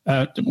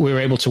 We were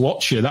able to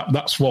watch you.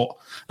 That's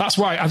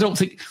why I don't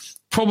think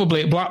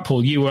probably at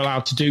Blackpool you were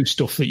allowed to do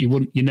stuff that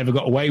you never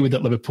got away with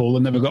at Liverpool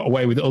and never got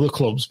away with at other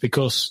clubs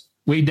because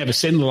we'd never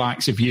seen the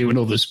likes of you and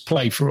others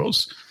play for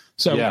us.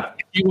 So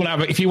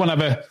if you want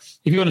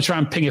to try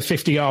and ping a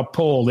 50-yard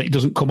ball that it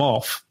doesn't come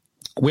off,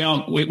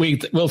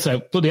 we'll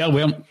say, bloody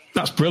hell,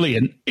 that's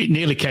brilliant. It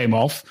nearly came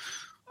off.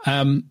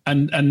 And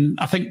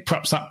I think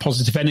perhaps that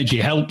positive energy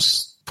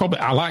helps, probably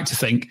I like to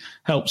think,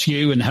 helps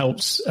you and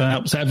helps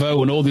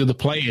Evo and all the other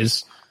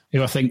players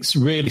who I think's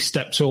really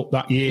stepped up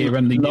that year.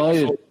 And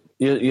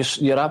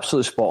you're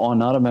absolutely spot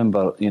on. I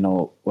remember,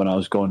 when I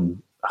was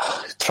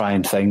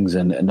trying things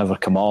and it never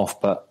come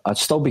off, but I'd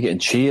still be getting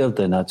cheered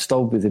and they'd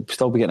still be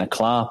getting a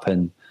clap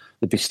and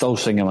they'd be still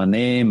singing my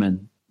name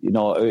and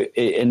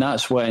and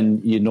that's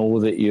when you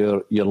know that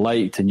you're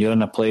liked and you're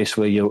in a place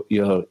where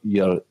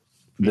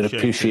they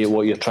appreciate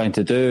what you're trying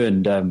to do,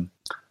 and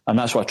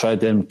that's what I tried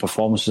doing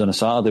performances on a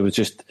Saturday was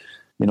just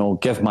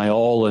give my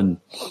all and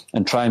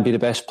try and be the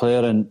best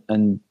player,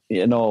 and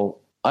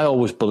I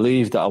always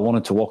believed that I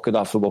wanted to work at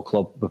that football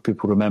club where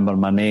people remember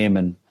my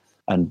name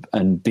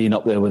and being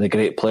up there with the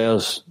great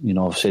players.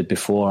 I've said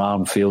before,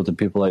 Armfield and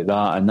people like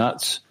that, and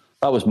that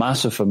was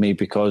massive for me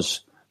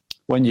because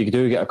when you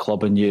do get a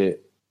club and you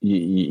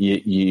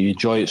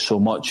enjoy it so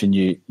much and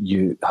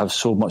you have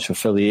so much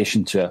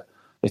affiliation to it,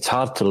 it's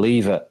hard to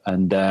leave it.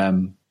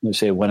 And let's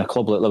say when a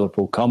club like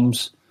Liverpool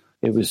comes,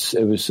 it was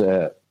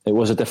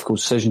a difficult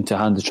decision to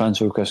hand the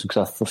transfer request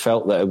because I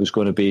felt that it was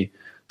going to be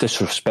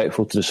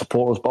disrespectful to the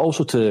supporters, but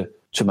also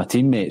to my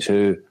teammates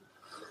who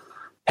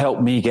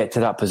helped me get to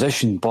that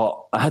position.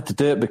 But I had to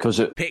do it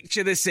because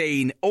Picture the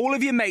scene. All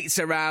of your mates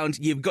around,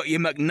 you've got your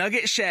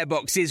McNugget share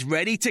boxes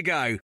ready to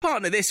go.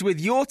 Partner this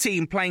with your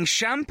team playing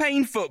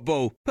champagne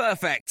football.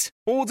 Perfect.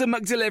 Order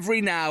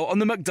McDelivery now on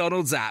the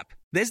McDonald's app.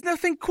 There's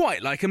nothing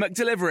quite like a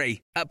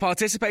McDelivery. At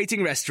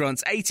participating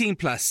restaurants, 18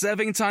 plus,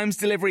 serving times,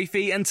 delivery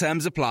fee and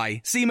terms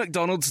apply. See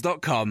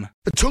mcdonalds.com.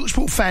 The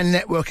TalkSport Fan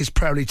Network is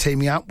proudly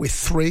teaming up with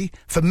 3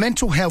 for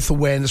Mental Health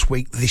Awareness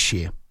Week this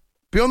year.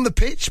 Beyond the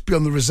pitch,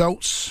 beyond the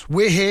results,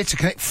 we're here to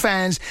connect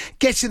fans,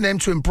 getting them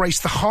to embrace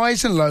the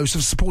highs and lows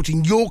of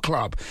supporting your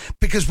club,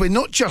 because we're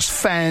not just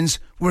fans,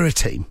 we're a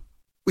team.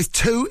 With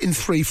 2 in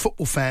 3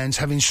 football fans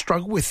having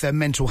struggled with their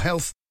mental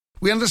health,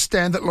 we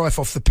understand that life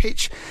off the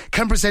pitch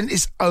can present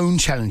its own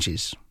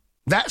challenges.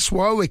 That's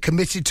why we're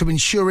committed to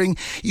ensuring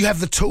you have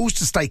the tools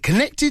to stay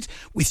connected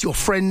with your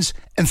friends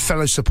and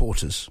fellow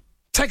supporters.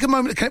 Take a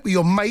moment to connect with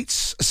your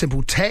mates. A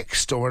simple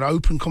text or an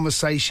open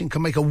conversation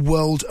can make a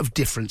world of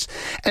difference.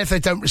 And if they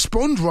don't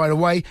respond right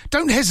away,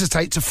 don't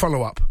hesitate to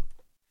follow up.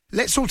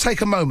 Let's all take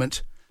a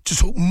moment to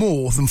talk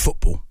more than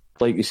football.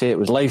 Like you say, it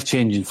was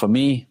life-changing for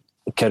me,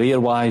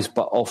 career-wise,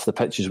 but off the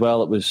pitch as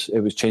well. It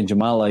was changing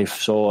my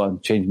life,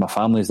 and changing my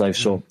family's life.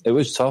 So it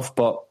was tough,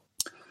 but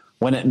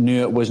when it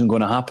knew it wasn't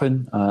going to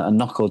happen, I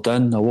knuckled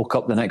down. I woke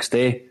up the next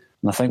day,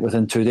 and I think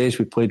within 2 days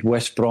we played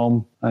West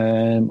Brom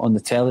on the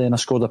telly, and I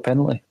scored a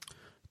penalty.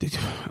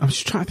 I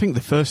was trying to think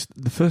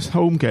the first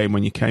home game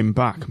when you came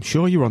back. I'm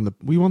sure were you on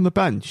the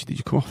bench? Did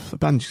you come off the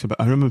bench?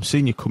 I remember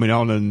seeing you coming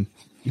on and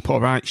You put a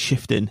right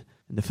shift in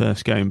the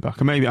first game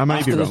back. I may be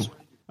wrong.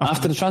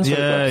 After the transfer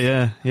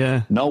request?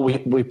 Yeah. No,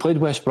 we played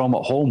West Brom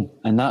at home,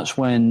 and that's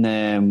when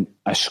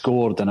I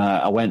scored, and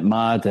I went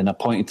mad, and I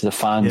pointed to the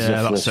fans.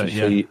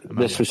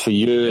 This was for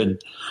you, and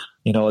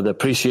the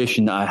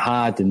appreciation that I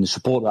had and the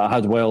support that I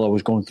had while I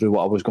was going through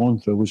what I was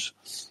going through was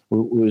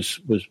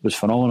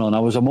phenomenal. And I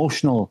was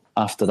emotional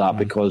after that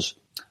because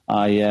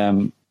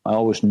I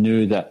always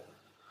knew that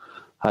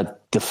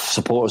the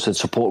supporters had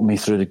supported me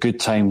through the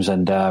good times,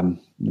 and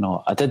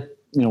I did.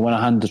 When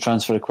I handed the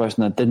transfer request,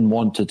 and I didn't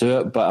want to do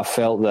it, but I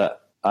felt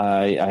that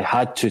I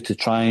had to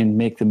try and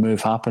make the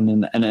move happen,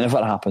 and it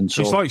never happened.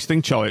 So it's like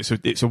Sting, Charlie.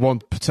 It's a one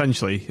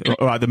potentially.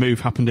 Right, the move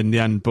happened in the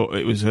end, but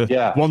it was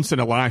a once in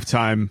a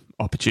lifetime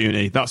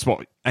opportunity. That's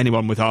what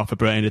anyone with half a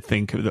brain would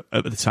think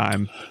at the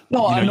time.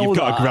 No, I know you've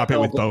got that, to grab it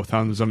with both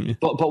hands, haven't you?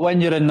 But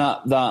when you're in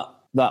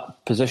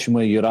that position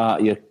where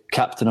you're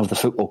captain of the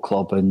football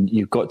club, and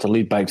you've got to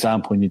lead by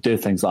example, and you do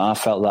things like I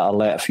felt that I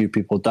let a few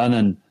people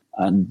down,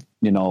 and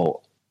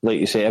like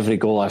you say, every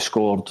goal I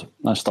scored,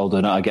 I'm still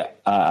doing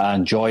it. I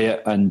enjoy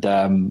it,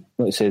 and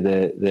let's say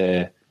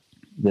the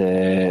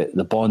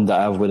bond that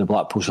I have with the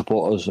Blackpool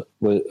supporters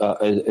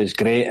is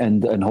great,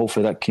 and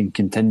hopefully that can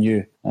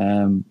continue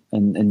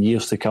in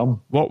years to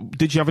come. What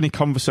did you have any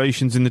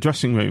conversations in the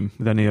dressing room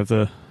with any of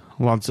the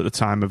lads at the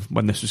time of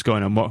when this was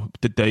going on? What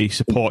did they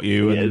support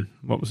you? And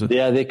what was it?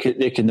 Yeah, they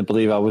couldn't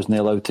believe I wasn't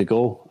allowed to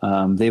go.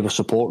 They were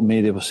supporting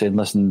me. They were saying,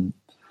 "Listen."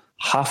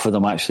 Half of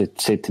them actually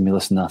said to me,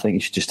 "Listen, I think you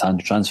should just hand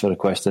a transfer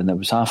request in." It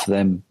was half of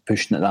them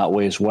pushing it that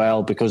way as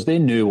well, because they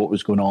knew what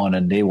was going on,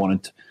 and they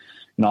wanted,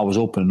 I was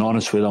open and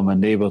honest with them,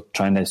 and they were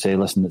trying to say,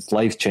 "Listen, it's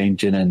life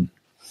changing," and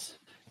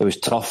it was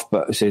tough.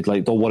 But I said,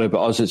 "Don't worry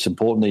about us. It's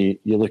important that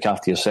you look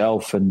after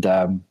yourself." And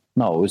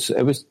no,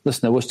 it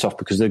was tough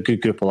because they're a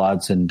good group of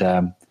lads, and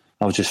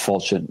I was just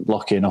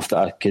lucky enough that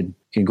I can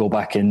go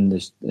back in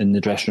the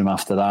dressing room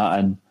after that,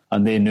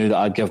 and they knew that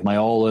I'd give my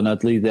all and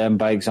I'd lead them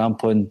by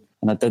example, and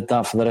I did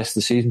that for the rest of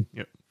the season.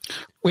 Yep.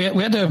 We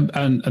had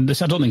and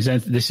this, I don't think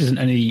this isn't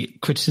any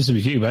criticism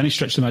of you by any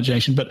stretch of the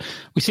imagination, but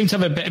we seem to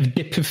have a bit of a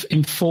dip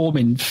in form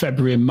in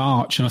February and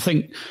March, and I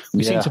think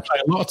we seem to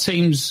play a lot of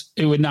teams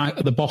who were now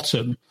at the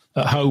bottom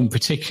at home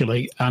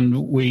particularly,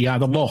 and we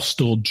either lost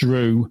or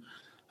drew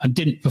and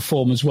didn't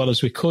perform as well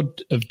as we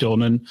could have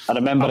done. And I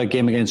remember a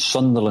game against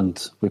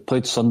Sunderland. We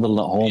played Sunderland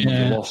at home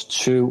and we lost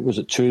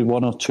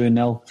 2-1 or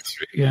 2-0?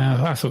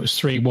 Yeah, I thought it was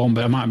 3-1,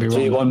 but I might be wrong.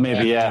 3-1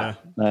 maybe, yeah.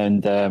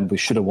 And we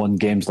should have won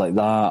games like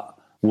that.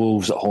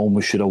 Wolves at home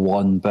we should have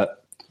won,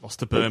 but... Lost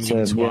to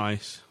Birmingham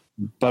twice.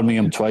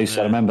 Birmingham twice.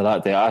 I remember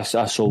that day. I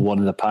sold one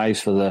of the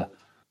pies for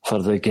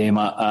the game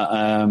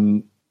at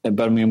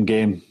Birmingham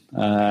game.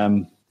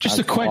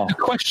 The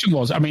question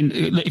was, I mean,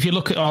 if you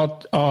look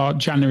at our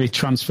January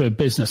transfer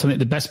business, I think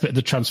the best bit of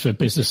the transfer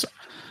business,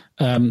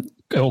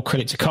 all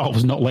credit to Carl,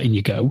 was not letting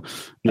you go.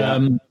 Yeah.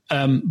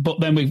 But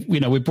then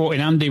we brought in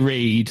Andy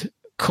Reid,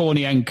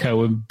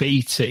 Kornienko and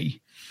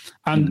Beattie.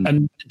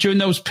 And during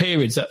those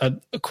periods,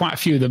 quite a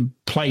few of them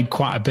played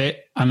quite a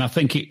bit. And I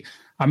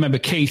remember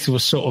Keith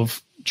was sort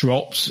of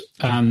dropped,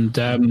 and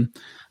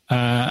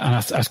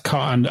I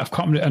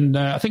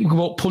think we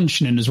brought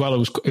Punchin in as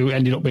well, who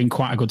ended up being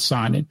quite a good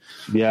signing.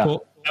 Yeah.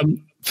 But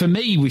for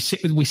me, we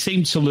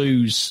seem to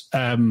lose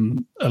a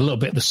little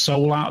bit of the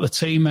soul out of the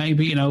team.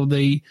 Maybe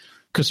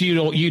because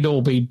you'd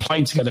all been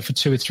playing together for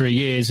 2 or 3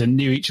 years and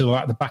knew each other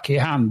like the back of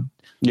your hand.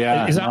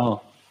 Yeah. Do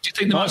you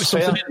think there might be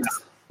something in that?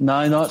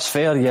 No, it's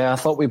fair. Yeah, I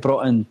thought we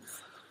brought in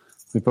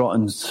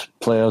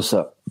players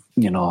that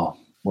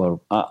were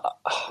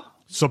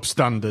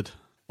substandard.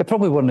 They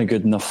probably weren't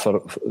good enough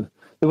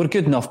they were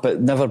good enough,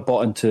 but never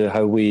bought into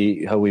how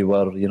we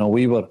were.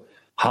 We were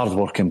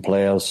hard-working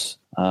players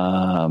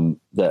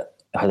that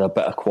had a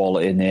bit of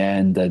quality in the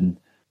end. And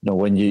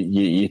when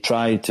you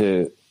try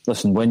to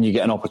listen, when you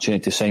get an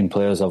opportunity to sign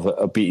players of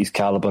Beattie's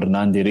calibre and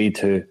Andy Reid,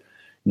 who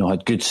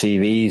had good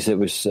CVs, it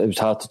was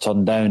hard to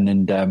turn down,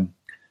 and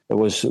it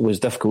was a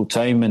difficult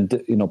time,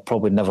 and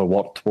probably never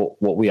worked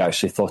what we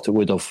actually thought it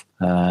would have.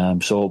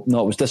 So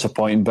no, it was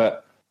disappointing,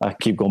 but I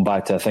keep going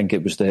back to, I think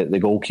it was the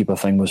goalkeeper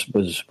thing was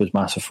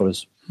massive for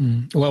us.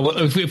 Well,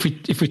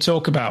 if we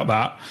talk about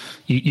that,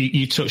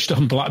 you touched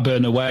on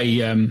Blackburn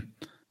away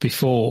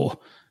before.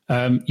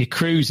 You're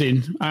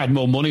cruising. I had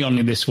more money on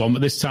in this one,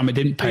 but this time it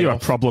didn't pay. You're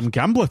off. A problem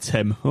gambler,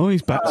 Tim. Oh,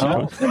 he's back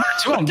to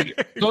going on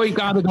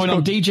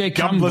DJ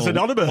Gamblers Campbell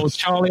Anonymous or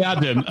Charlie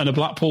Adam and a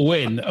Blackpool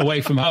win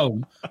away from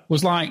home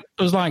was like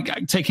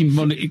taking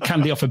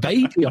candy off a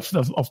baby off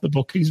the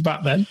bookies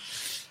back then.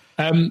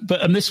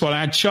 But this one,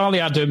 I had Charlie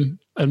Adam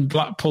and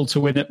Blackpool to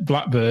win at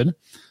Blackburn,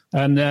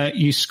 and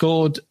you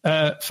scored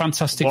a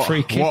fantastic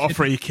free kick. What a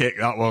free kick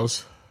that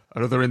was!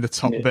 Another in the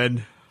top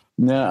bin.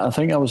 Yeah, I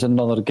think that was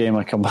another game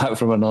I come back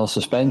from another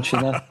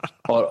suspension there,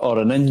 or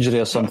an injury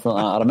or something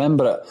like that. I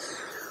remember it.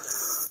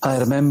 I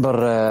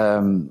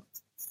remember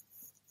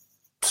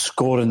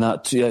scoring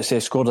that. I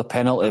scored a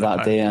penalty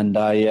that day, and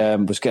I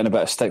was getting a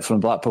bit of stick from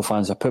Blackpool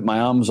fans. I put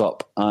my arms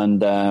up,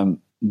 and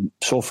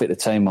Sophie at the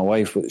time, my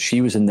wife, she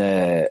was in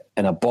a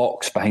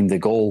box behind the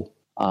goal,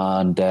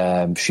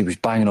 and she was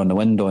banging on the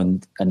window,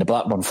 and the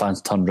Blackburn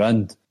fans turned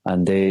round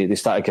and they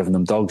started giving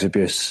them dogs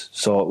abuse.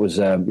 So it was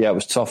it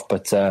was tough.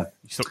 But you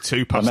took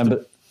two past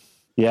them.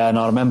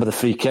 I remember the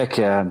free kick.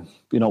 It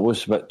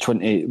was about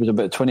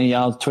 20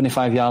 yards,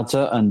 25 yards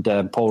out,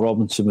 and Paul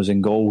Robinson was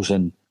in goals,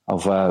 and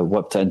I've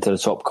whipped it into the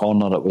top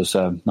corner. It was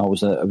it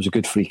was a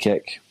good free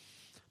kick.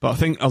 But I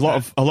think a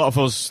lot of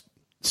us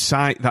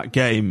cite that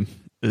game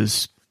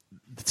as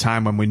the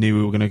time when we knew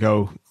we were going to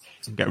go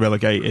and get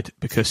relegated,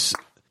 because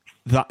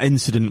that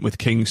incident with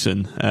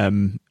Kingston,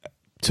 when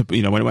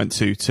it went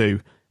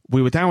 2-2,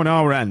 we were down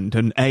our end,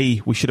 and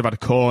we should have had a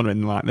corner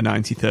in like the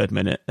 93rd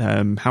minute.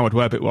 Howard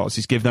Webb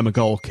he's give them a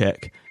goal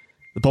kick.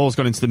 The ball's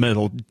gone into the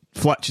middle.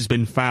 Fletcher's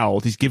been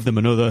fouled. He's give them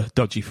another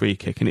dodgy free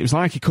kick, and it was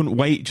like he couldn't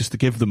wait just to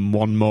give them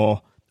one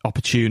more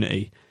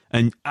opportunity.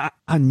 And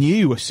I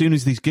knew as soon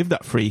as these give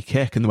that free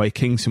kick and the way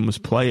Kingston was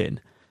playing,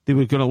 they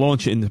were going to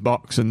launch it in the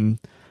box. And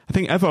I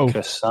think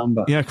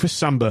Chris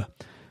Samba.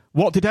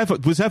 What did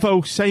was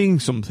Evo saying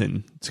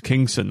something to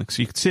Kingston? Because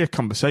you could see a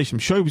conversation. I'm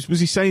sure was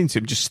he saying to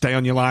him, just stay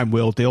on your line,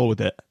 we'll deal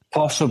with it?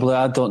 Possibly,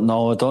 I don't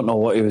know. I don't know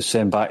what he was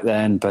saying back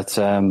then, but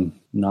it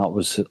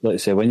was, like I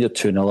say, when you're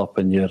 2-0 up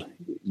and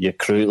you're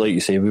cruising, like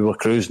you say, we were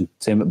cruising.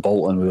 Same at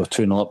Bolton, we were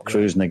 2-0 up,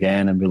 cruising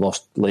again, and we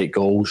lost late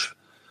goals.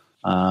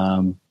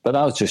 But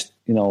that was just,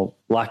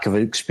 lack of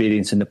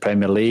experience in the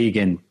Premier League,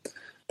 and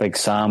Big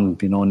Sam,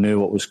 knew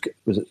what was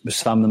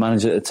Sam the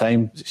manager at the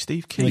time? Was it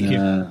Steve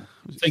Keane?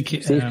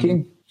 Steve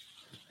Keane?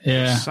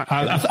 Yeah,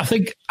 I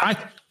think I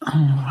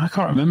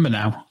can't remember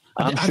now.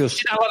 I'm sure.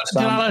 Did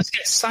Alex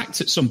get sacked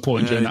at some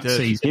point during that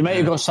season? He might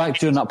have got sacked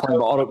during that point,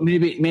 or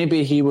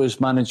maybe he was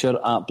manager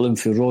at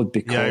Bloomfield Road,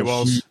 because he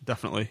was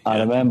definitely.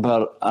 I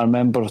remember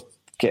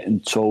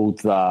getting told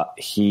that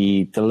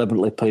he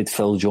deliberately played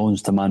Phil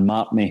Jones to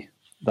man-mark me.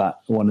 That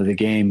one of the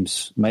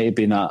games might have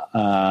been at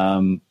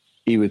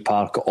Ewood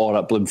Park or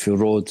at Bloomfield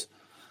Road.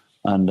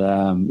 And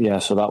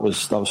so that was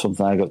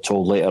something I got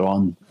told later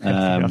on,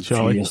 a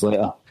few years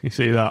later. You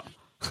see that?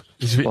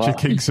 Is Richard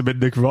Kingston in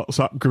the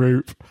WhatsApp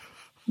group?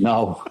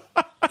 No,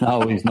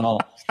 he's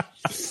not.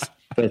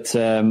 But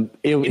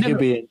he'll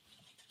be.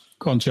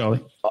 Go on, Charlie.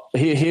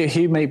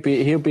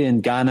 He'll be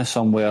in Ghana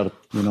somewhere,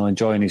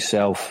 enjoying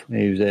himself.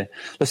 He was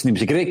he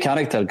was a great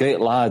character, great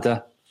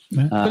lad.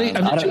 Yeah. There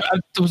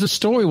was a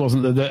story,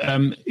 wasn't there,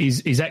 that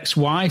his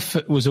ex-wife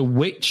was a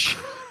witch,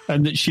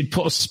 and that she'd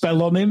put a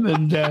spell on him,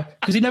 and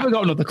because he never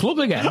got another club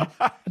again.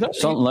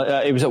 Something like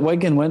that. He was at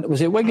Wigan.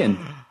 Was it Wigan?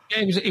 Yeah,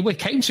 he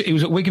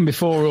was at Wigan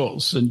before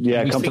us. And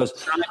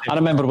I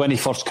remember when he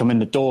first came in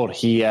the door.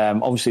 He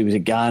obviously was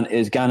Ghana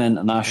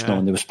International,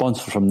 and they were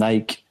sponsored from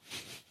Nike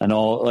and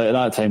all. Like, at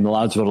that time, the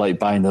lads were like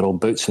buying their own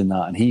boots and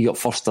that. And he got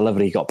first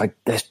delivery. He got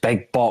this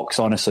big box.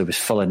 Honestly, was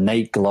full of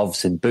Nike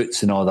gloves and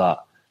boots and all that.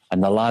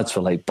 And the lads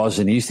were like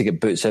buzzing. He used to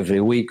get boots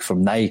every week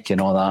from Nike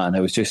and all that. And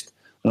it was just.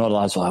 And all the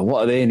lads were like,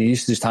 what are they? And he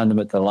used to just hand them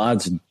to the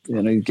lads, and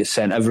he'd get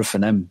sent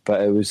everything in.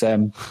 But it was,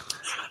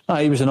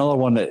 he was another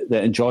one that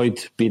enjoyed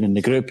being in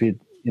the group. He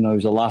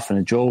was a laugh and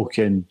a joke,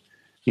 and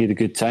he had a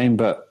good time.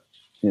 But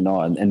in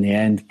the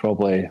end,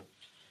 probably,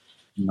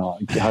 he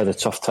had a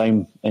tough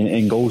time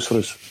in goals for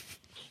us.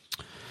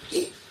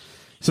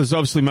 So there's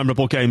obviously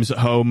memorable games at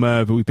home.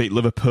 We beat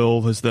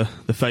Liverpool. There's the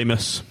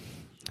famous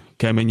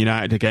game in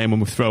United, a game when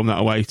we've thrown that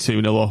away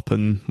 2-0 up,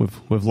 and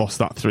we've lost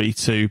that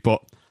 3-2.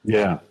 But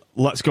yeah.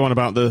 Let's go on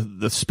about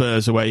the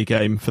Spurs away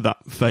game for that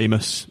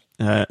famous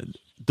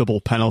double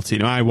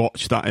penalty. I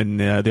watched that in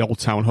the Old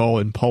Town Hall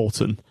in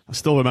Poulton. I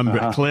still remember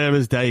it clear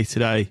as day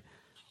today.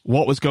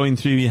 What was going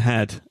through your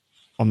head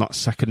on that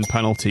second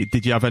penalty?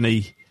 Did you have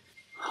any?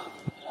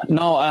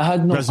 No, I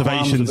had no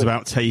reservations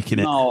about taking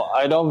it. No,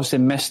 I'd obviously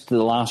missed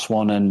the last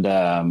one, and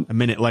a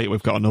minute later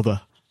we've got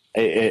another.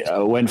 It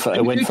went for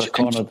a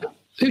corner.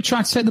 Who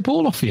tried to take the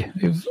ball off you?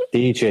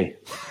 DJ.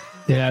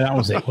 Yeah, that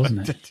was it,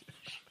 wasn't it?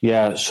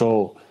 Yeah,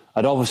 so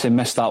I'd obviously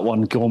missed that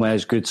one.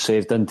 Gomez, good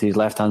save, into his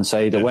left-hand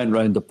side. It went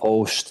round the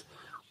post.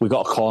 We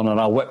got a corner.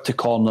 I whipped the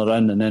corner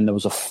in, and then there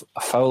was a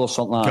foul or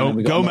something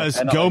like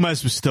that.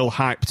 Gomez was still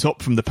hyped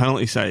up from the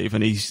penalty save,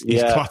 and he's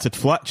clattered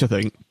Fletch, I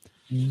think.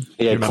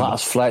 Yeah,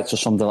 clatters Fletch or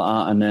something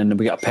like that, and then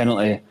we get a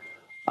penalty,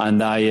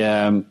 and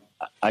I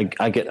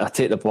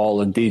take the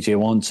ball, and DJ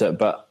wants it,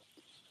 but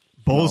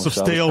balls of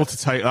steel to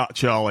take that,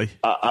 Charlie.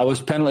 I was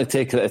penalty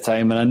taker at the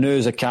time, and I knew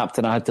as a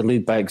captain I had to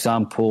lead by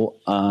example,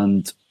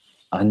 and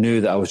I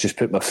knew that I was just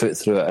putting my foot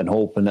through it and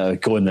hoping that it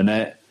would go in the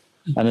net.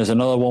 And there's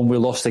another one, we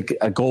lost a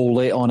goal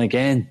late on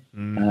again.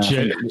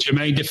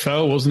 Jermaine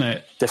Defoe, wasn't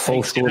it?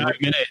 Defoe scored 9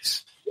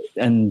 minutes.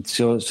 And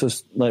so it's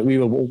just like we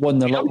were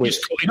 1-0 up.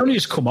 He'd only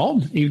just come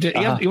on. He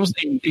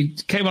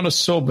came on a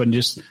sub and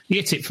he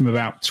hit it from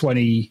about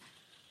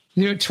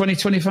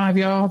 25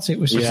 yards. It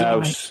was just it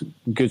was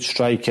a good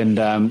strike. And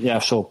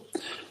so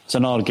it's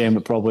another game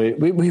that probably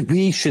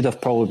we should have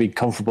probably been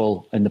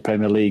comfortable in the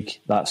Premier League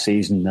that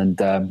season,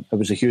 and it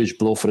was a huge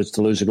blow for us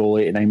to lose a goal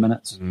 89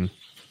 minutes.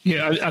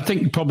 Yeah, I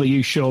think probably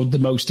you showed the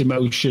most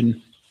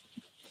emotion,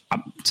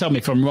 tell me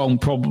if I'm wrong,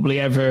 probably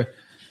ever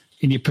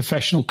in your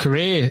professional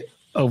career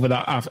over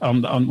that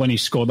on when he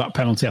scored that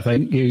penalty. I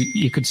think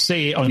you could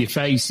see it on your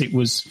face. It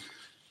was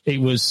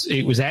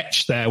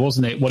etched there,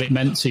 wasn't it? What it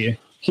meant to you?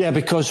 Yeah,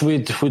 because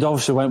we'd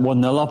obviously went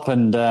 1-0 up,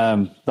 and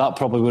that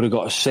probably would have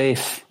got us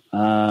safe.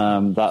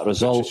 That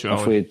result,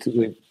 if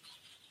we'd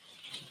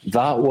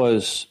that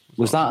was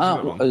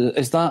that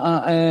is that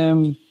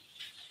at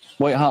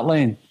White Hart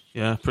Lane?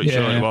 Yeah, pretty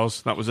sure it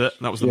was. That was it.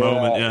 That was the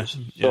moment. Yeah.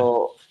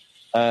 So,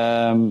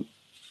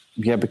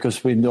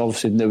 because we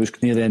obviously it was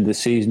near the end of the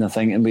season, I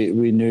think, and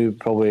we knew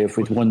probably if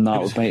we'd won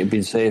that, we might have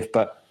been safe,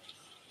 but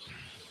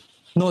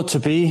not to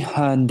be.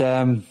 And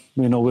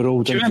we're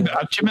all. Do you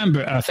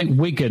remember? I think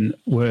Wigan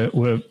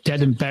were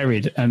dead and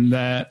buried, and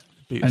I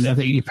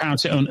think you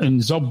pounced it on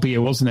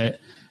Zobbia, wasn't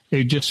it?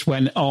 Who just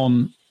went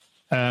on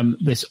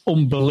this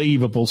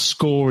unbelievable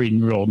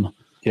scoring run.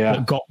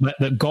 Yeah.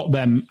 That got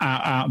them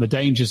out of the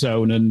danger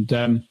zone,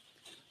 and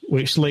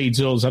which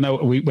leads us. I know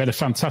we had a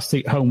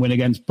fantastic home win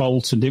against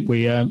Bolton, didn't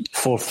we?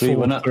 4-3,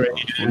 wasn't it?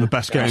 One of the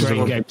best games.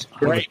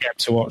 Great game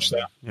to watch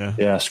there.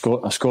 Yeah. I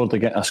scored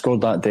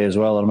that day as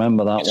well. I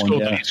remember that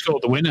one. He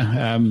scored the winner.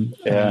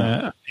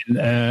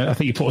 I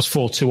think he put us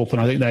 4-2 up,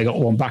 and I think they got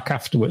one back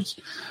afterwards.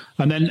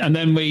 And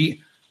then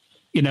we,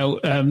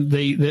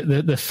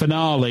 the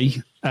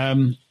finale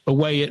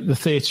away at the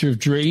Theatre of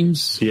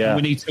Dreams. Yeah.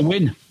 We need to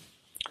win.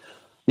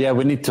 Yeah,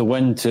 we need to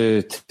win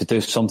to do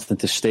something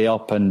to stay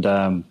up, and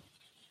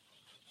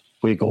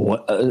we go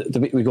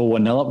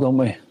 1-0 up, don't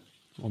we?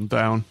 One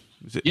down.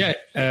 Is it? Yeah.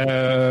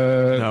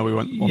 No, we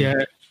went.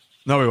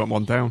 No, we went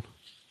one down.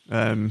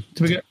 Was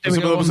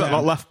that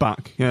like left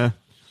back? Yeah.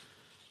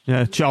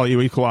 Charlie,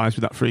 you equalised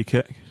with that free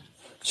kick.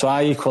 So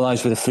I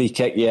equalised with a free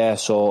kick. Yeah.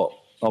 So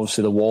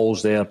obviously the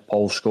wall's there.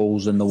 Paul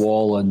Scholes in the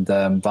wall, and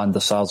Van der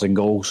Sar's in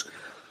goals.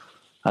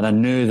 And I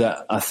knew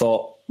that. I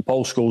thought,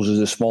 Paul Scholes is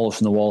the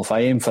smallest in the wall. If I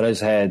aim for his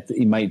head,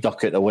 he might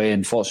duck it away.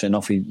 And fortunately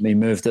enough, he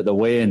moved it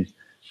away and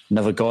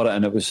never got it.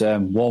 And it was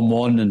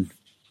 1-1 and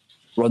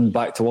run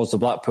back towards the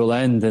Blackpool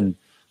end. And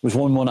it was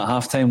 1-1 at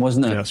half time,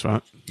 wasn't it? Yeah, that's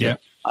right. Yeah.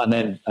 And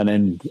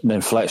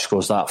then Fletch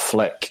scores that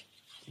flick.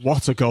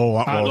 What a goal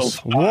that was!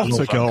 What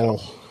a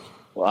goal!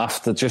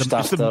 After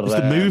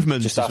the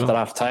movement, just after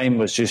half time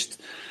was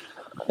just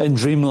in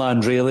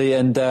dreamland, really.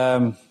 And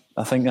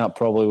I think that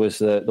probably was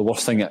the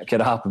worst thing that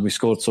could happen. We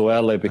scored so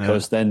early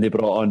because then they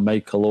brought on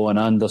Michael Owen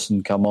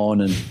Anderson come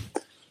on, and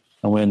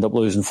we ended up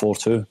losing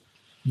 4-2.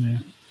 Yeah.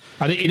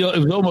 It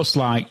was almost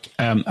like,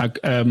 because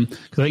I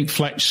think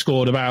Fletch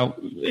scored about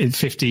in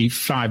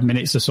 55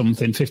 minutes or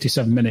something,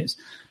 57 minutes.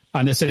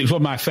 And I said it was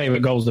one of my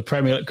favourite goals of the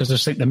Premier League because I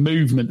just think the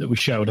movement that we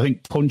showed. I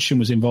think Punchin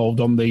was involved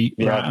on the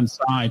right-hand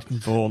side.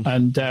 Vaughan.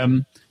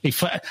 And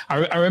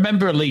I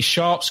remember Lee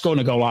Sharp scoring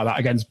a goal like that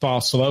against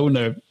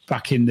Barcelona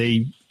back in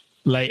the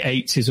late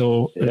 80s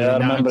or I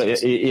remember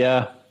it.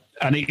 Yeah.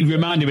 And it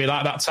reminded me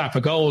like that type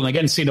of goal. And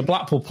again, seeing a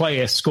Blackpool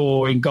player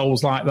scoring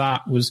goals like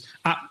that was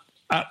at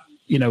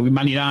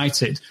Man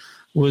United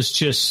was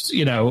just,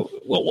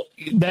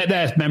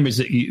 they're memories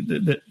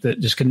that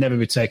just can never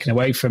be taken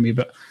away from you.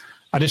 But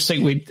I just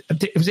think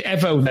was it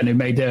Evo then who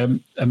made a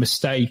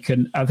mistake,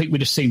 and I think we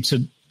just seemed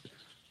to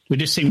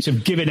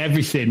have given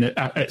everything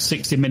at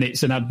 60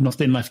 minutes and had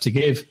nothing left to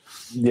give.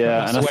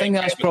 Yeah, and I think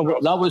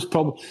that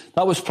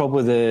was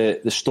probably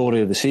the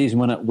story of the season,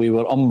 wasn't it? We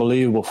were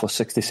unbelievable for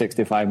 60,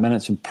 65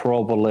 minutes, and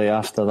probably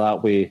after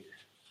that we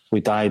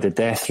died a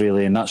death,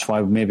 really, and that's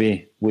why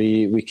maybe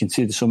we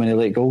conceded so many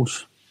late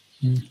goals.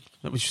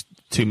 That was just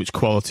too much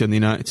quality on the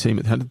United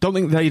team. I don't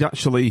think they'd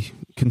actually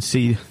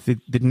concede.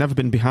 They'd never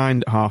been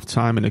behind at half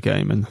time in a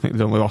game, and I think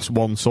they'd only lost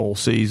once all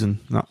season.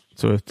 I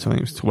think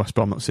it was to West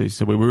Brom that season,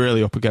 so we were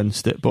really up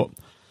against it. But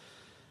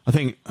I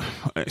think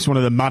it's one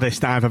of the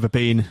maddest I've ever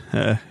been.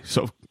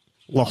 Sort of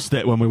lost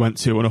it when we went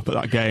 2-1 up at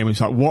that game. It's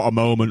like, what a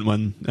moment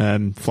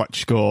when Fletch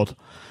scored.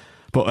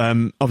 But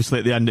obviously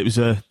at the end it was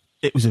a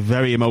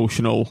very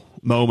emotional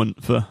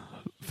moment for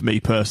me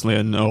personally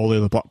and all the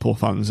other Blackpool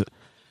fans.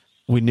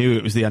 We knew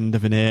it was the end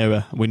of an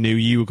era. We knew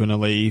you were going to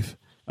leave,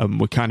 and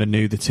we kind of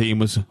knew the team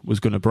was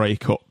going to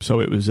break up.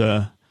 So it was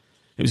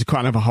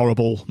kind of a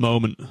horrible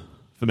moment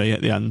for me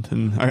at the end.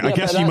 And I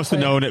guess you must have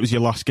known it was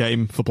your last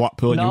game for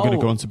Blackpool, and you were going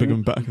to go on to bigger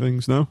and better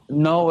things.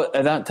 No,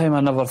 at that time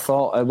I never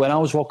thought. When I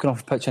was walking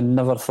off the pitch, I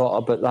never thought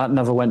about that.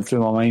 Never went through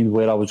my mind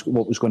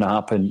what was going to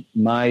happen.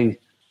 My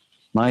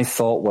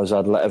thought was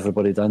I'd let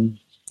everybody down.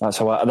 That's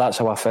how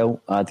I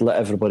felt. I'd let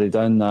everybody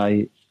down.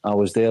 I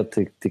was there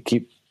to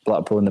keep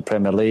Blackpool in the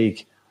Premier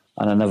League,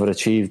 and I never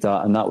achieved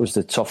that. And that was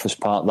the toughest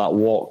part. That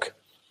walk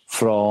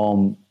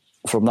from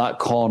that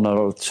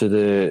corner to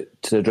the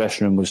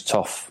dressing room was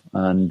tough.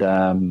 And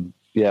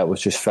it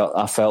was just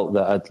I felt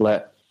that I'd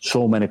let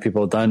so many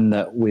people down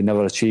that we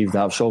never achieved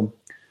that. So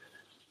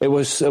it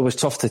was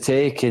tough to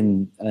take.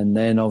 And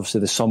then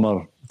obviously the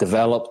summer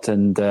developed,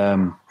 and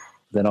then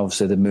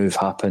obviously the move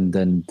happened,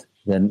 and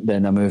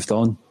then I moved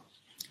on.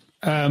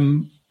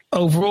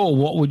 Overall,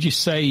 what would you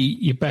say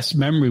your best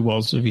memory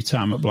was of your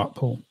time at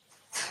Blackpool?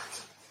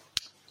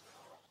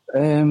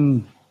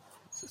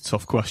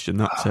 tough question,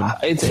 that, Tim.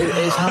 It's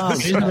hard.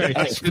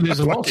 There's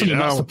a lot to them.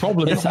 That's the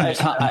problem.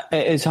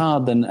 It's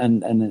hard,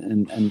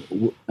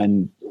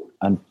 and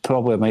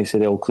probably I might say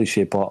the old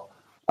cliche, but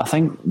I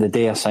think the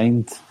day I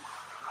signed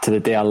to the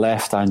day I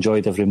left, I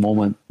enjoyed every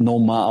moment, no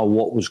matter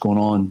what was going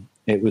on.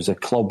 It was a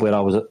club where I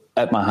was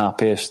at my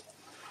happiest,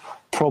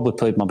 probably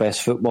played my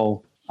best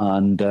football,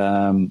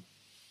 and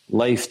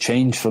life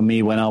changed for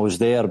me when I was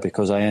there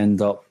because I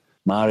ended up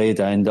married,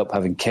 I ended up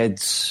having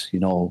kids,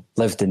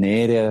 lived in the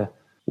area.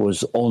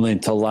 Was only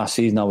until last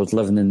season I was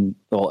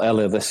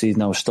earlier this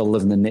season I was still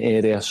living in the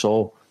area.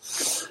 So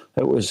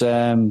it was,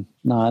 I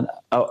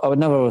would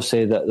never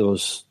say that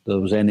there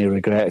was any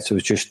regrets. It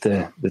was just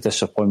the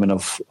disappointment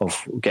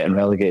of getting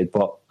relegated.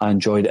 But I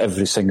enjoyed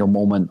every single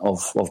moment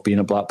of being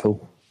at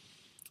Blackpool.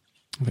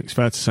 I think it's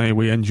fair to say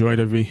we enjoyed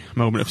every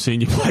moment of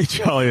seeing you play,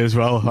 Charlie, as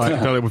well. I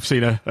don't think we've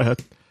seen a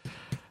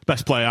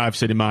best player I've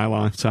seen in my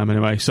lifetime,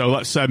 anyway. So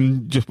let's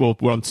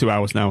we're on 2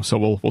 hours now, so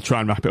we'll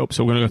try and wrap it up.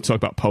 So we're going to talk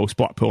about post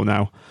Blackpool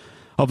now.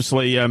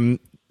 Obviously,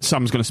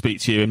 Sam's going to speak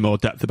to you in more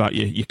depth about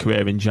your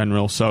career in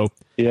general. So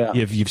yeah,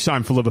 you've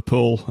signed for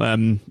Liverpool.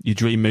 Your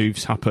dream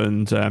moves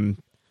happened.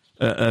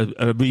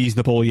 A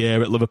reasonable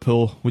year at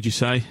Liverpool, would you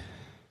say?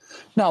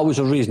 No, it was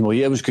a reasonable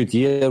year. It was a good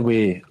year.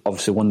 We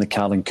obviously won the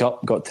Carling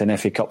Cup, got to an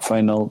FA Cup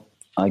final.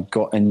 I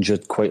got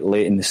injured quite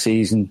late in the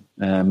season,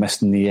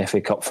 missing the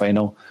FA Cup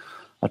final.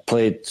 I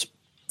played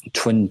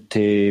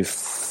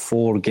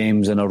 24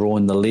 games in a row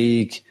in the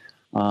league,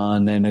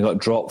 and then I got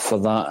dropped for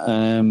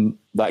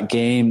that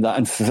game,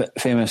 that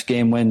famous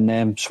game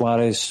when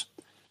Suarez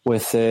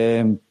with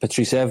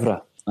Patrice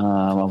Evra.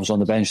 I was on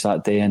the bench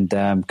that day and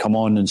come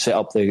on and set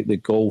up the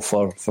goal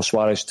for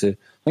Suarez to.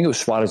 I think it was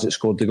Suarez that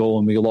scored the goal,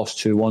 and we lost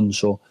 2-1.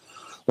 So,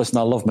 listen,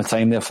 I loved my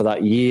time there for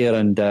that year,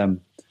 and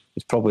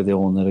it's probably the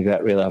only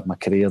regret really of my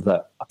career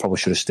that I probably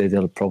should have stayed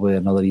there probably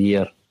another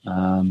year.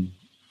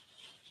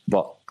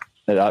 But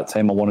at that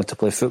time, I wanted to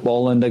play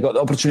football, and I got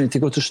the opportunity to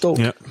go to Stoke.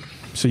 Yeah.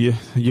 So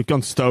you've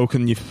gone to Stoke,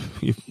 and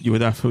you were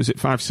there for, was it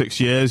 5-6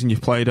 years, and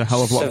you've played a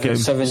hell of a lot of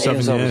games. 7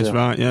 years,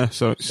 right? Yeah.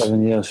 So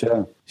 7 years,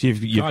 yeah. So I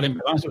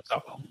didn't realise it was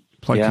that long.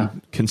 Played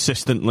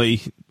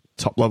consistently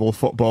top level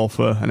football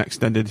for an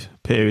extended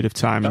period of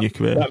time in your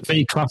career. That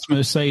V-Class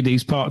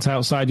Mercedes parked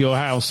outside your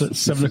house at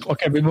 7 o'clock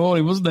every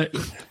morning, wasn't it?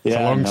 Yeah, it's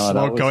a long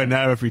slog going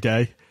there every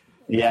day.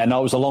 Yeah, no,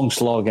 it was a long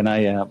slog, and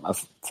I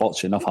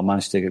fortunate enough, I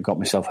managed to got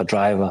myself a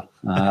driver.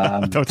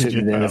 Took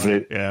me there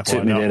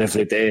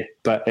every day.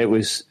 But it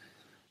was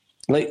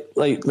like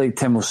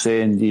Tim was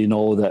saying,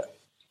 that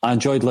I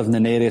enjoyed living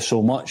in the area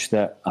so much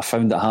that I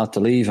found it hard to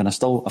leave, and I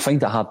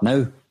find it hard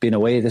now being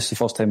away. This is the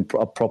first time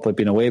I've properly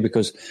been away,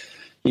 because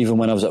even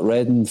when I was at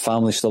Reading,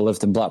 family still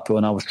lived in Blackpool,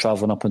 and I was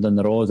travelling up and down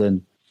the road,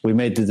 and we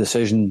made the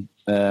decision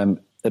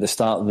at the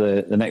start of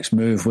the next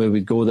move where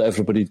we'd go, that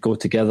everybody'd go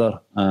together.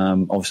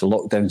 Obviously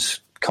lockdowns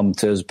come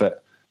to us,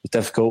 but it's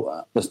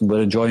difficult. Listen,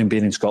 we're enjoying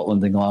being in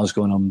Scotland and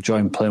Glasgow, and I'm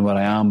enjoying playing where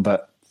I am,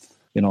 but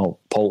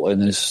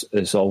Poulton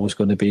is always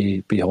going to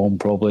be home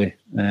probably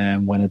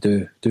when I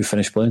do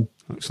finish playing.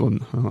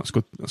 Excellent. Well, that's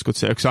good. That's good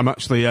to hear, because I'm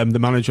actually the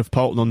manager of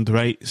Poulton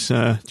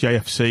under-8s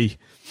JFC,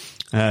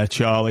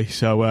 Charlie.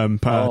 So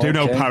I do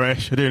know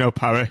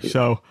Parish.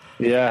 So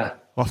yeah.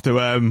 We'll have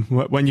to,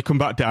 when you come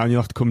back down,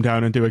 you'll have to come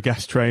down and do a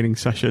guest training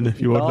session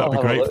if you would. That'd be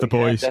great for the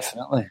boys. Yeah,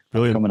 definitely.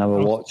 Brilliant. Come and have a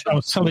watch. I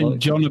was telling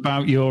John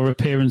about your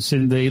appearance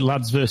in the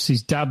Lads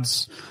versus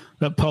Dads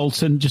at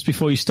Poulton just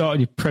before you started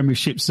your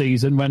Premiership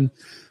season, when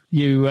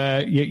you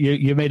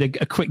made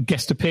a quick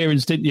guest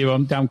appearance, didn't you,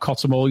 on down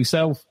Cotton Hall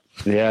yourself?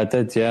 Yeah, I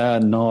did. Yeah,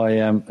 no,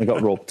 I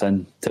got roped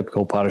in.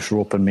 Typical Parish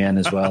roping me in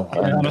as well.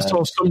 And I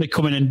saw somebody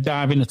come in and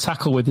dive in a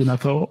tackle with him. I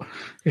thought,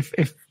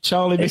 if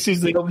Charlie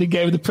misses the opening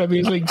game of the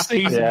Premier League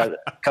season, yeah,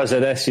 because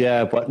of this,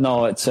 yeah. But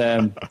no, it's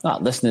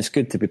listen, it's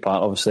good to be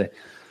part. Obviously,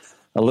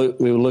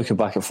 we were looking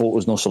back at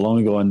photos not so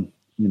long ago, and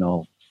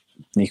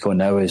Nico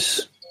now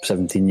is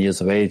 17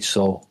 years of age,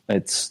 so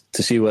it's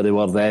to see where they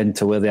were then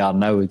to where they are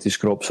now. They just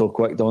grow up so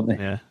quick, don't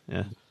they?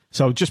 Yeah.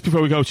 So just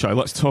before we go, Charlie,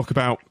 let's talk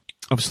about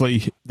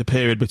obviously the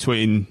period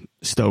between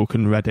Stoke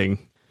and Reading.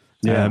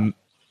 Yeah.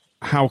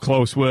 How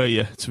close were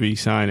you to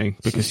re-signing?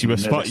 Because you were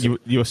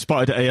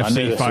spotted at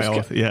AFC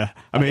Fylde. Yeah.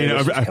 I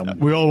mean,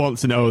 we all want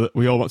to know that.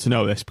 We all want to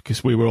know this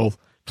because we were all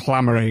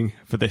clamouring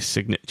for this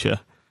signature.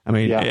 I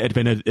mean, it had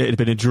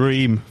been a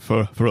dream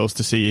for us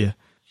to see you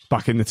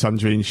back in the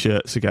Tangerine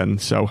shirts again.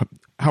 So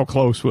how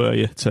close were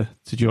you to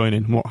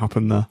joining? What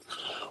happened there?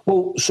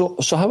 Well, so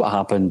how it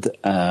happened,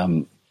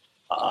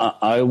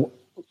 I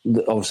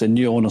obviously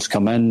new owners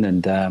come in,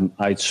 and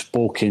I'd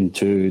spoken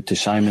to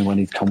Simon when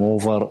he'd come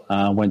over.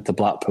 I went to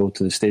Blackpool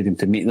to the stadium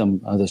to meet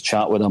them. I had a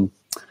chat with him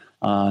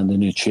and the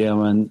new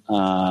chairman.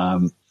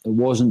 It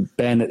wasn't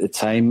Ben at the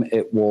time.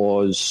 It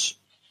was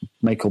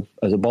Michael,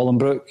 is it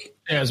Bolingbroke?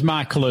 Yeah, it was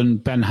Michael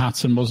and Ben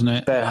Hatton, wasn't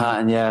it? Ben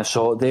Hatton, yeah.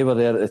 So they were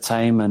there at the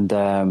time, and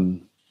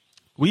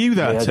were you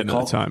there, Tim, at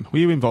the time? Were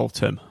you involved,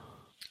 Tim?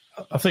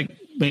 I think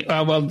we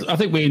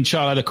and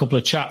Charlie had a couple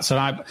of chats,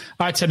 and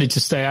I tended to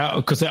stay out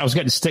because I was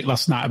getting stick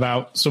last night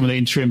about some of the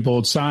interim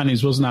board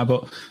signings, wasn't I?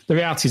 But the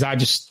reality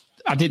is,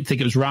 I didn't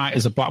think it was right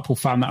as a Blackpool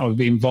fan that I would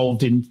be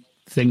involved in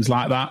things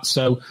like that.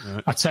 So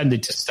I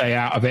tended to stay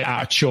out of it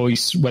out of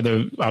choice.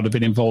 Whether I'd have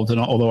been involved or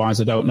not,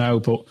 otherwise I don't know.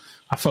 But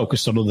I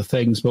focused on other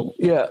things. But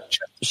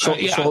so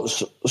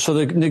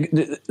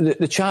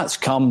the chats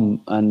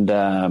come, and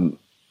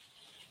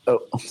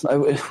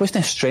it wasn't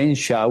a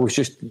strange chat. It was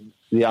just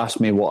they asked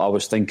me what I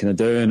was thinking of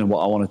doing and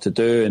what I wanted to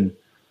do, and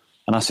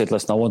I said,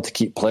 listen, I want to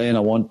keep playing.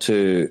 I want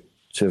to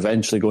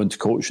eventually go into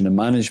coaching and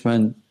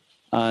management.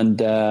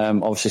 And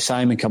obviously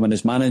Simon coming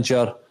as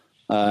manager,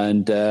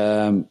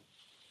 and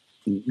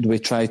we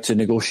tried to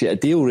negotiate a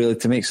deal really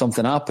to make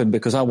something happen,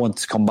 because I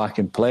wanted to come back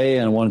and play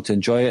and I wanted to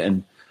enjoy it,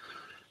 and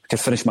I could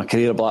finish my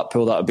career at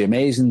Blackpool. That would be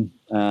amazing.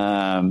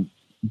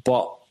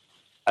 But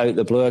out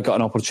the blue, I got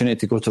an opportunity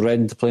to go to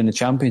Reading to play in the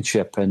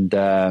Championship, and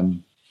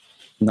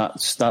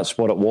that's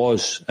what it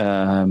was.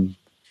 The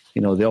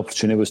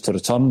opportunity was to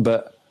return,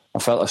 but I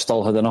felt I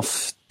still had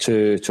enough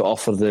to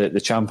offer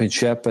the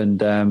Championship, and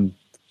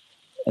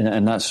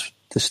that's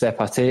the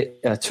step I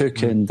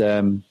took, and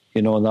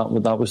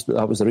that was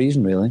the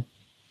reason really.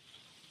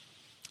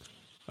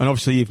 And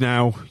obviously, you've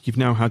now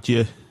had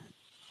your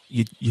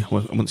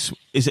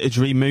is it a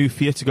dream move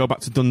for you to go back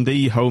to Dundee,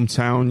 your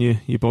hometown,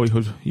 your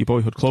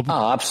boyhood club?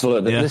 Oh,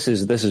 absolutely. Yeah. This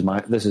is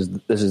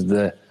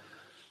the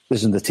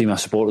team I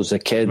supported as a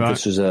kid. Right.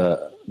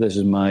 This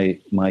is my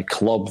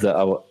club that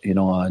I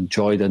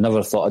enjoyed. I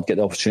never thought I'd get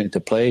the opportunity to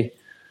play.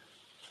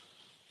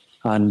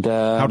 And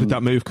how did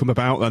that move come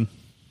about then?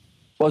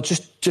 Well,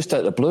 just out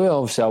of the blue.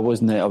 Obviously,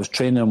 I was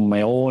training on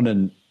my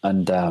own,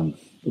 and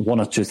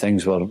one or two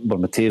things were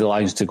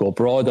materialised to go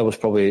abroad. I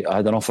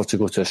had an offer to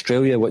go to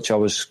Australia, which I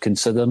was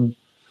considering.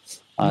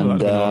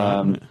 And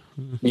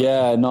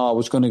I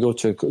was going to go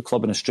to a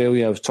club in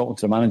Australia. I was talking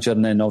to the manager,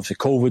 and then obviously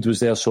COVID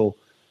was there, so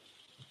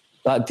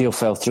that deal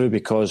fell through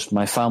because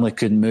my family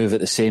couldn't move at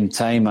the same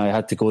time. I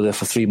had to go there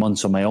for 3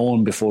 months on my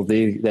own before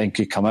they then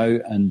could come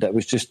out, and it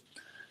was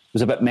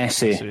a bit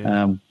messy.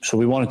 So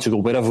we wanted to go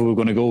wherever we were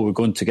going to go. We were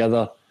going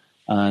together,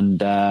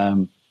 and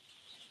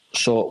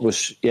so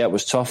it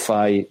was tough.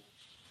 I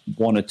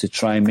wanted to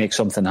try and make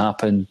something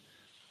happen.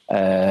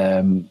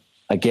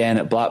 Again,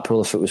 at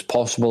Blackpool, if it was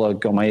possible, I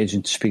got my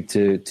agent to speak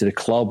to the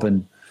club,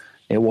 and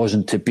it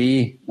wasn't to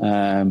be.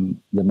 The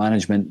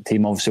management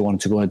team obviously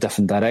wanted to go in a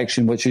different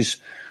direction, which is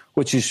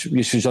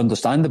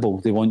understandable.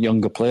 They want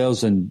younger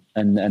players, and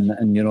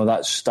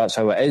that's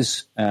how it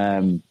is.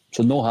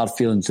 So no hard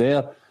feelings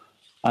there.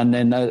 And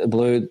then out of the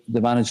blue, the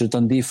manager of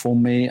Dundee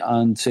phoned me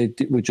and said,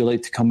 "Would you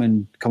like to come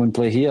and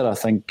play here? I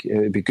think it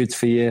would be good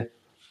for you."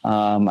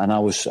 And I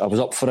was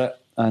up for it.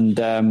 And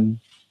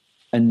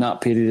in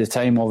that period of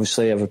time,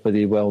 obviously,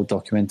 everybody well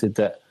documented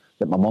that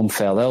my mum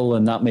fell ill,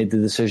 and that made the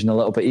decision a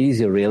little bit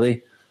easier,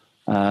 really.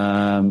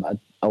 I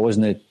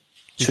wasn't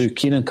too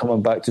keen on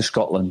coming back to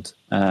Scotland.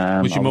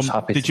 Did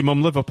your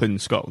mum live up in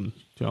Scotland,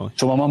 Charlie?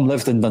 So my mum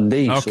lived in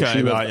Dundee.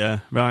 Okay,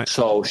 right.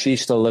 So she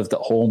still lived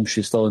at home.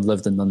 She still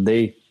lived in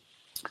Dundee.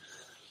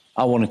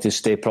 I wanted to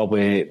stay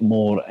probably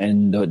more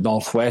in the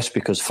northwest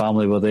because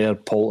family were there.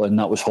 Polton,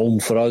 that was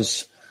home for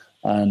us,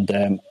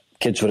 and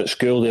kids were at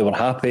school. They were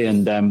happy,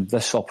 and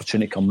this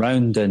opportunity come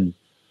round, and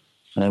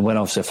then when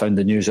obviously I found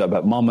the news out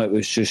about mum, it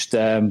was just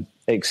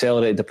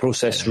accelerated the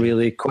process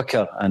really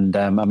quicker, and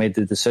I made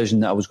the decision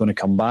that I was going to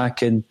come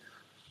back, and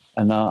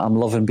I'm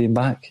loving being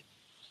back.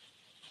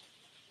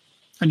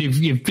 And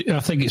I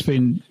think it's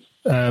been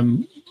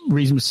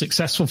reasonably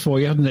successful for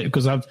you, hasn't it?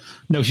 Because I've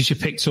noticed you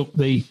picked up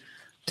the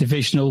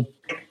Divisional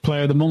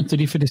Player of the Month, did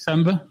you, for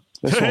December?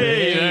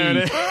 Hey,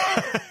 there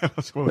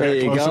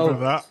you go.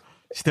 That.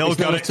 Still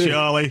got it,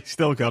 Charlie.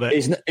 Still got it.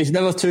 He's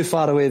never too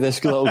far away,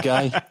 this little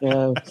guy.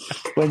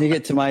 When you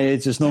get to my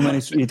age, there's no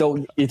many. You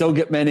don't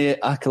get many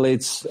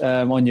accolades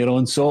on your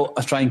own. So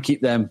I try and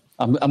keep them.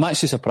 I'm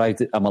actually surprised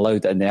that I'm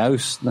allowed it in the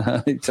house. Do you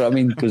know what I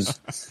mean? Because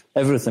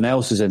everything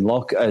else is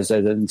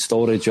in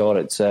storage, or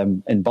it's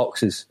in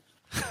boxes.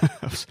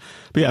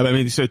 But yeah, I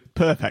mean, it's a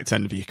perfect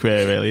end of your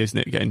career, really, isn't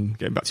it? Getting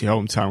back to your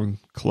hometown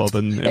club,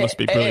 and it must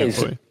be brilliant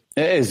for you.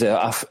 It is.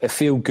 I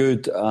feel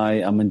good.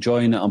 I'm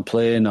enjoying it. I'm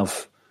playing.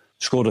 I've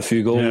scored a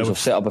few goals. I've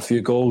set up a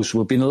few goals.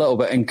 We've been a little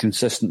bit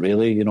inconsistent,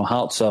 really. You know,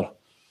 Hearts are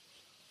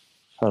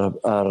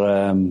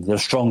they're a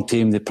strong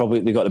team. They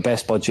got the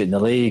best budget in the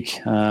league.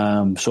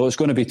 So it's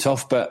going to be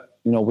tough, but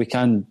you know, we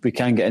can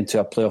get into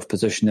a playoff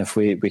position if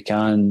we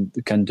can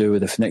do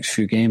with the next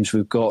few games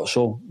we've got.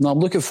 So no, I'm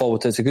looking forward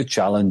to it. It's a good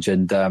challenge,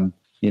 and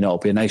it'll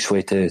be a nice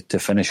way to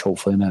finish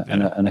hopefully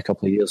in a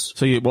couple of years.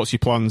 So what's your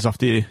plans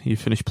after you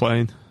finish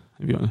playing?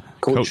 Have you got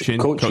coaching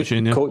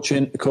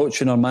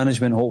or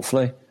management,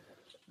 hopefully.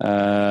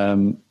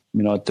 I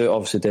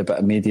obviously do a bit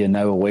of media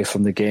now away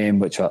from the game,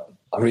 which I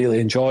really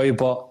enjoy,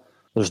 but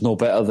there's no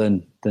better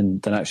than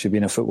actually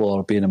being a footballer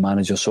or being a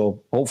manager.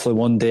 So hopefully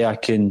one day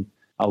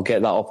I'll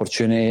get that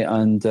opportunity,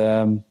 and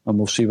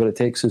we'll see where it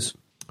takes us.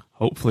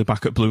 Hopefully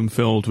back at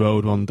Bloomfield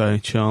Road one day,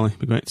 Charlie. It'd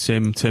be great to see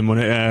Tim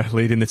wouldn't it,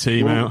 leading the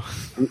team out.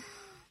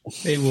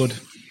 It would.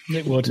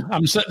 It would. I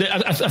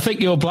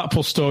think your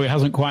Blackpool story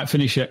hasn't quite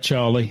finished yet,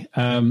 Charlie.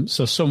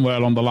 So somewhere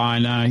along the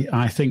line,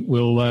 I think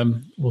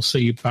we'll see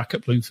you back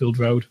at Bloomfield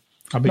Road.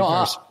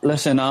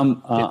 Listen,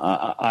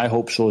 I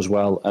hope so as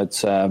well.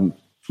 It's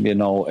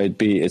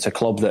it's a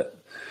club that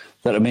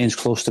remains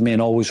close to me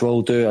and always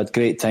will do. I had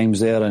great times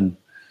there, and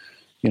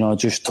I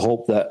just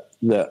hope that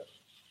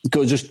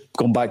just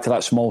going back to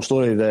that small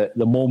story, the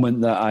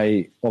moment that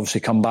I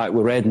obviously come back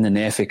with Reading in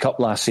the FA Cup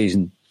last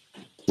season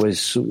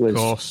was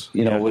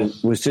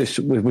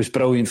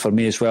brilliant for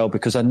me as well,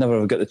 because I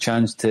never got the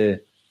chance to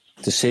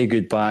say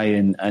goodbye,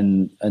 and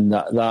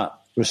that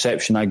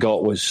reception I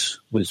got was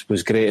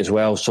great as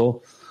well.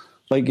 So,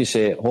 like you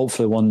say,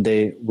 hopefully one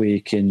day we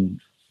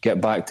can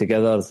get back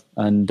together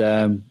and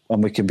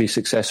we can be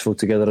successful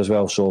together as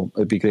well. So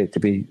it'd be great to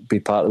be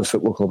part of the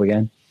football club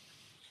again.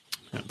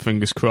 Yeah,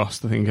 fingers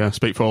crossed. I think I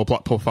speak for all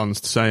Blackpool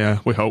fans to say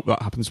we hope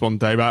that happens one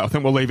day. Right, I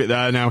think we'll leave it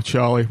there now,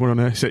 Charlie. We're on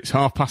it's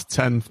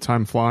 10:30.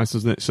 Time flies,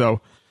 doesn't it?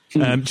 So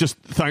just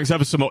thanks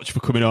ever so much for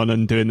coming on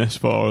and doing this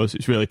for us.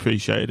 It's really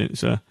appreciated.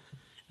 It's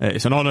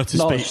an honour to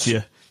speak to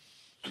you.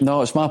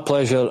 No, it's my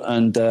pleasure,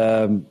 and do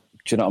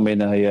you know what I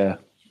mean?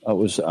 I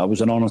was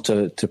an honour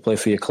to play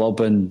for your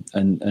club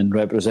and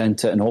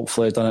represent it, and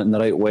hopefully I've done it in the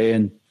right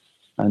way,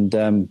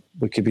 and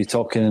we could be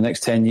talking in the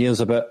next 10 years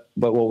about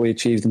what we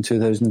achieved in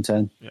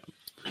 2010. Yeah.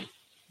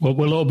 Well,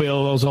 we'll all be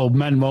all those old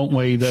men, won't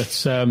we,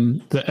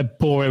 that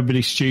bore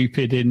everybody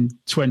stupid in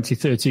 20,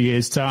 30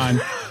 years' time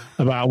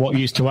about what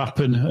used to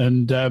happen,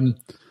 and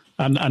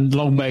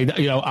long may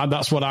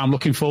that's what I'm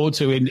looking forward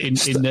to in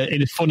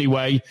a funny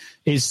way,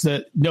 is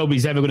that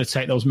nobody's ever going to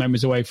take those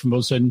memories away from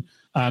us, and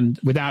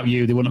without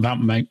you they wouldn't have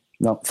happened, mate.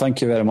 No,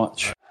 thank you very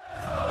much.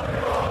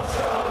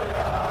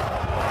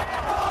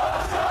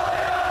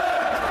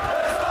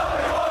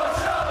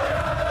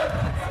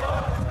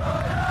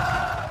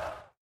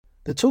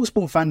 The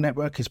TalkSport Fan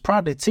Network is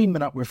proudly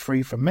teaming up with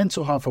Free for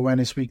Mental Health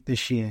Awareness Week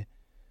this year.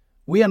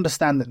 We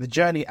understand that the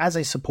journey as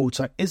a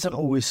supporter isn't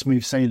always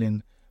smooth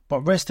sailing,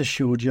 but rest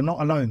assured you're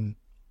not alone.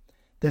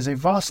 There's a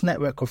vast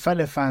network of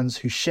fellow fans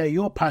who share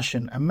your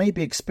passion and may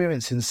be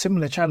experiencing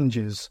similar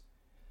challenges.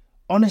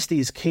 Honesty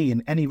is key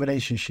in any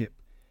relationship.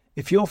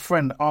 If your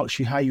friend asks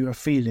you how you are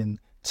feeling,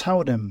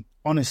 tell them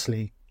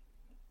honestly.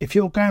 If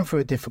you're going through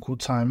a difficult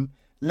time,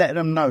 let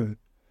them know.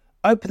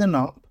 Opening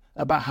up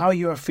about how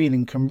you are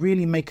feeling can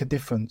really make a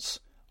difference.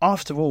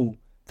 After all,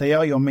 they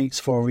are your mates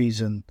for a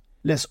reason.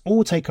 Let's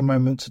all take a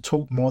moment to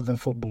talk more than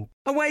football.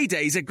 Away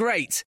days are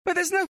great, but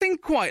there's nothing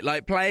quite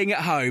like playing at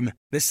home.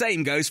 The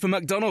same goes for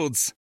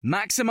McDonald's.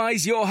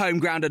 Maximise your home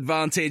ground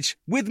advantage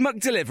with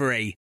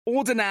McDelivery.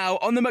 Order now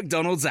on the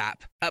McDonald's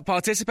app. At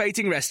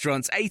participating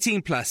restaurants,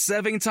 18 plus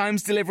serving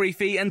times, delivery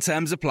fee and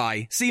terms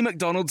apply. See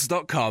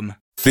mcdonalds.com.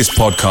 This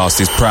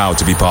podcast is proud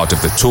to be part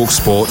of the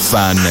TalkSport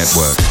Fan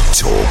Network.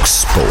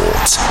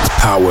 TalkSport.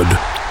 Powered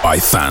by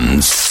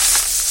fans.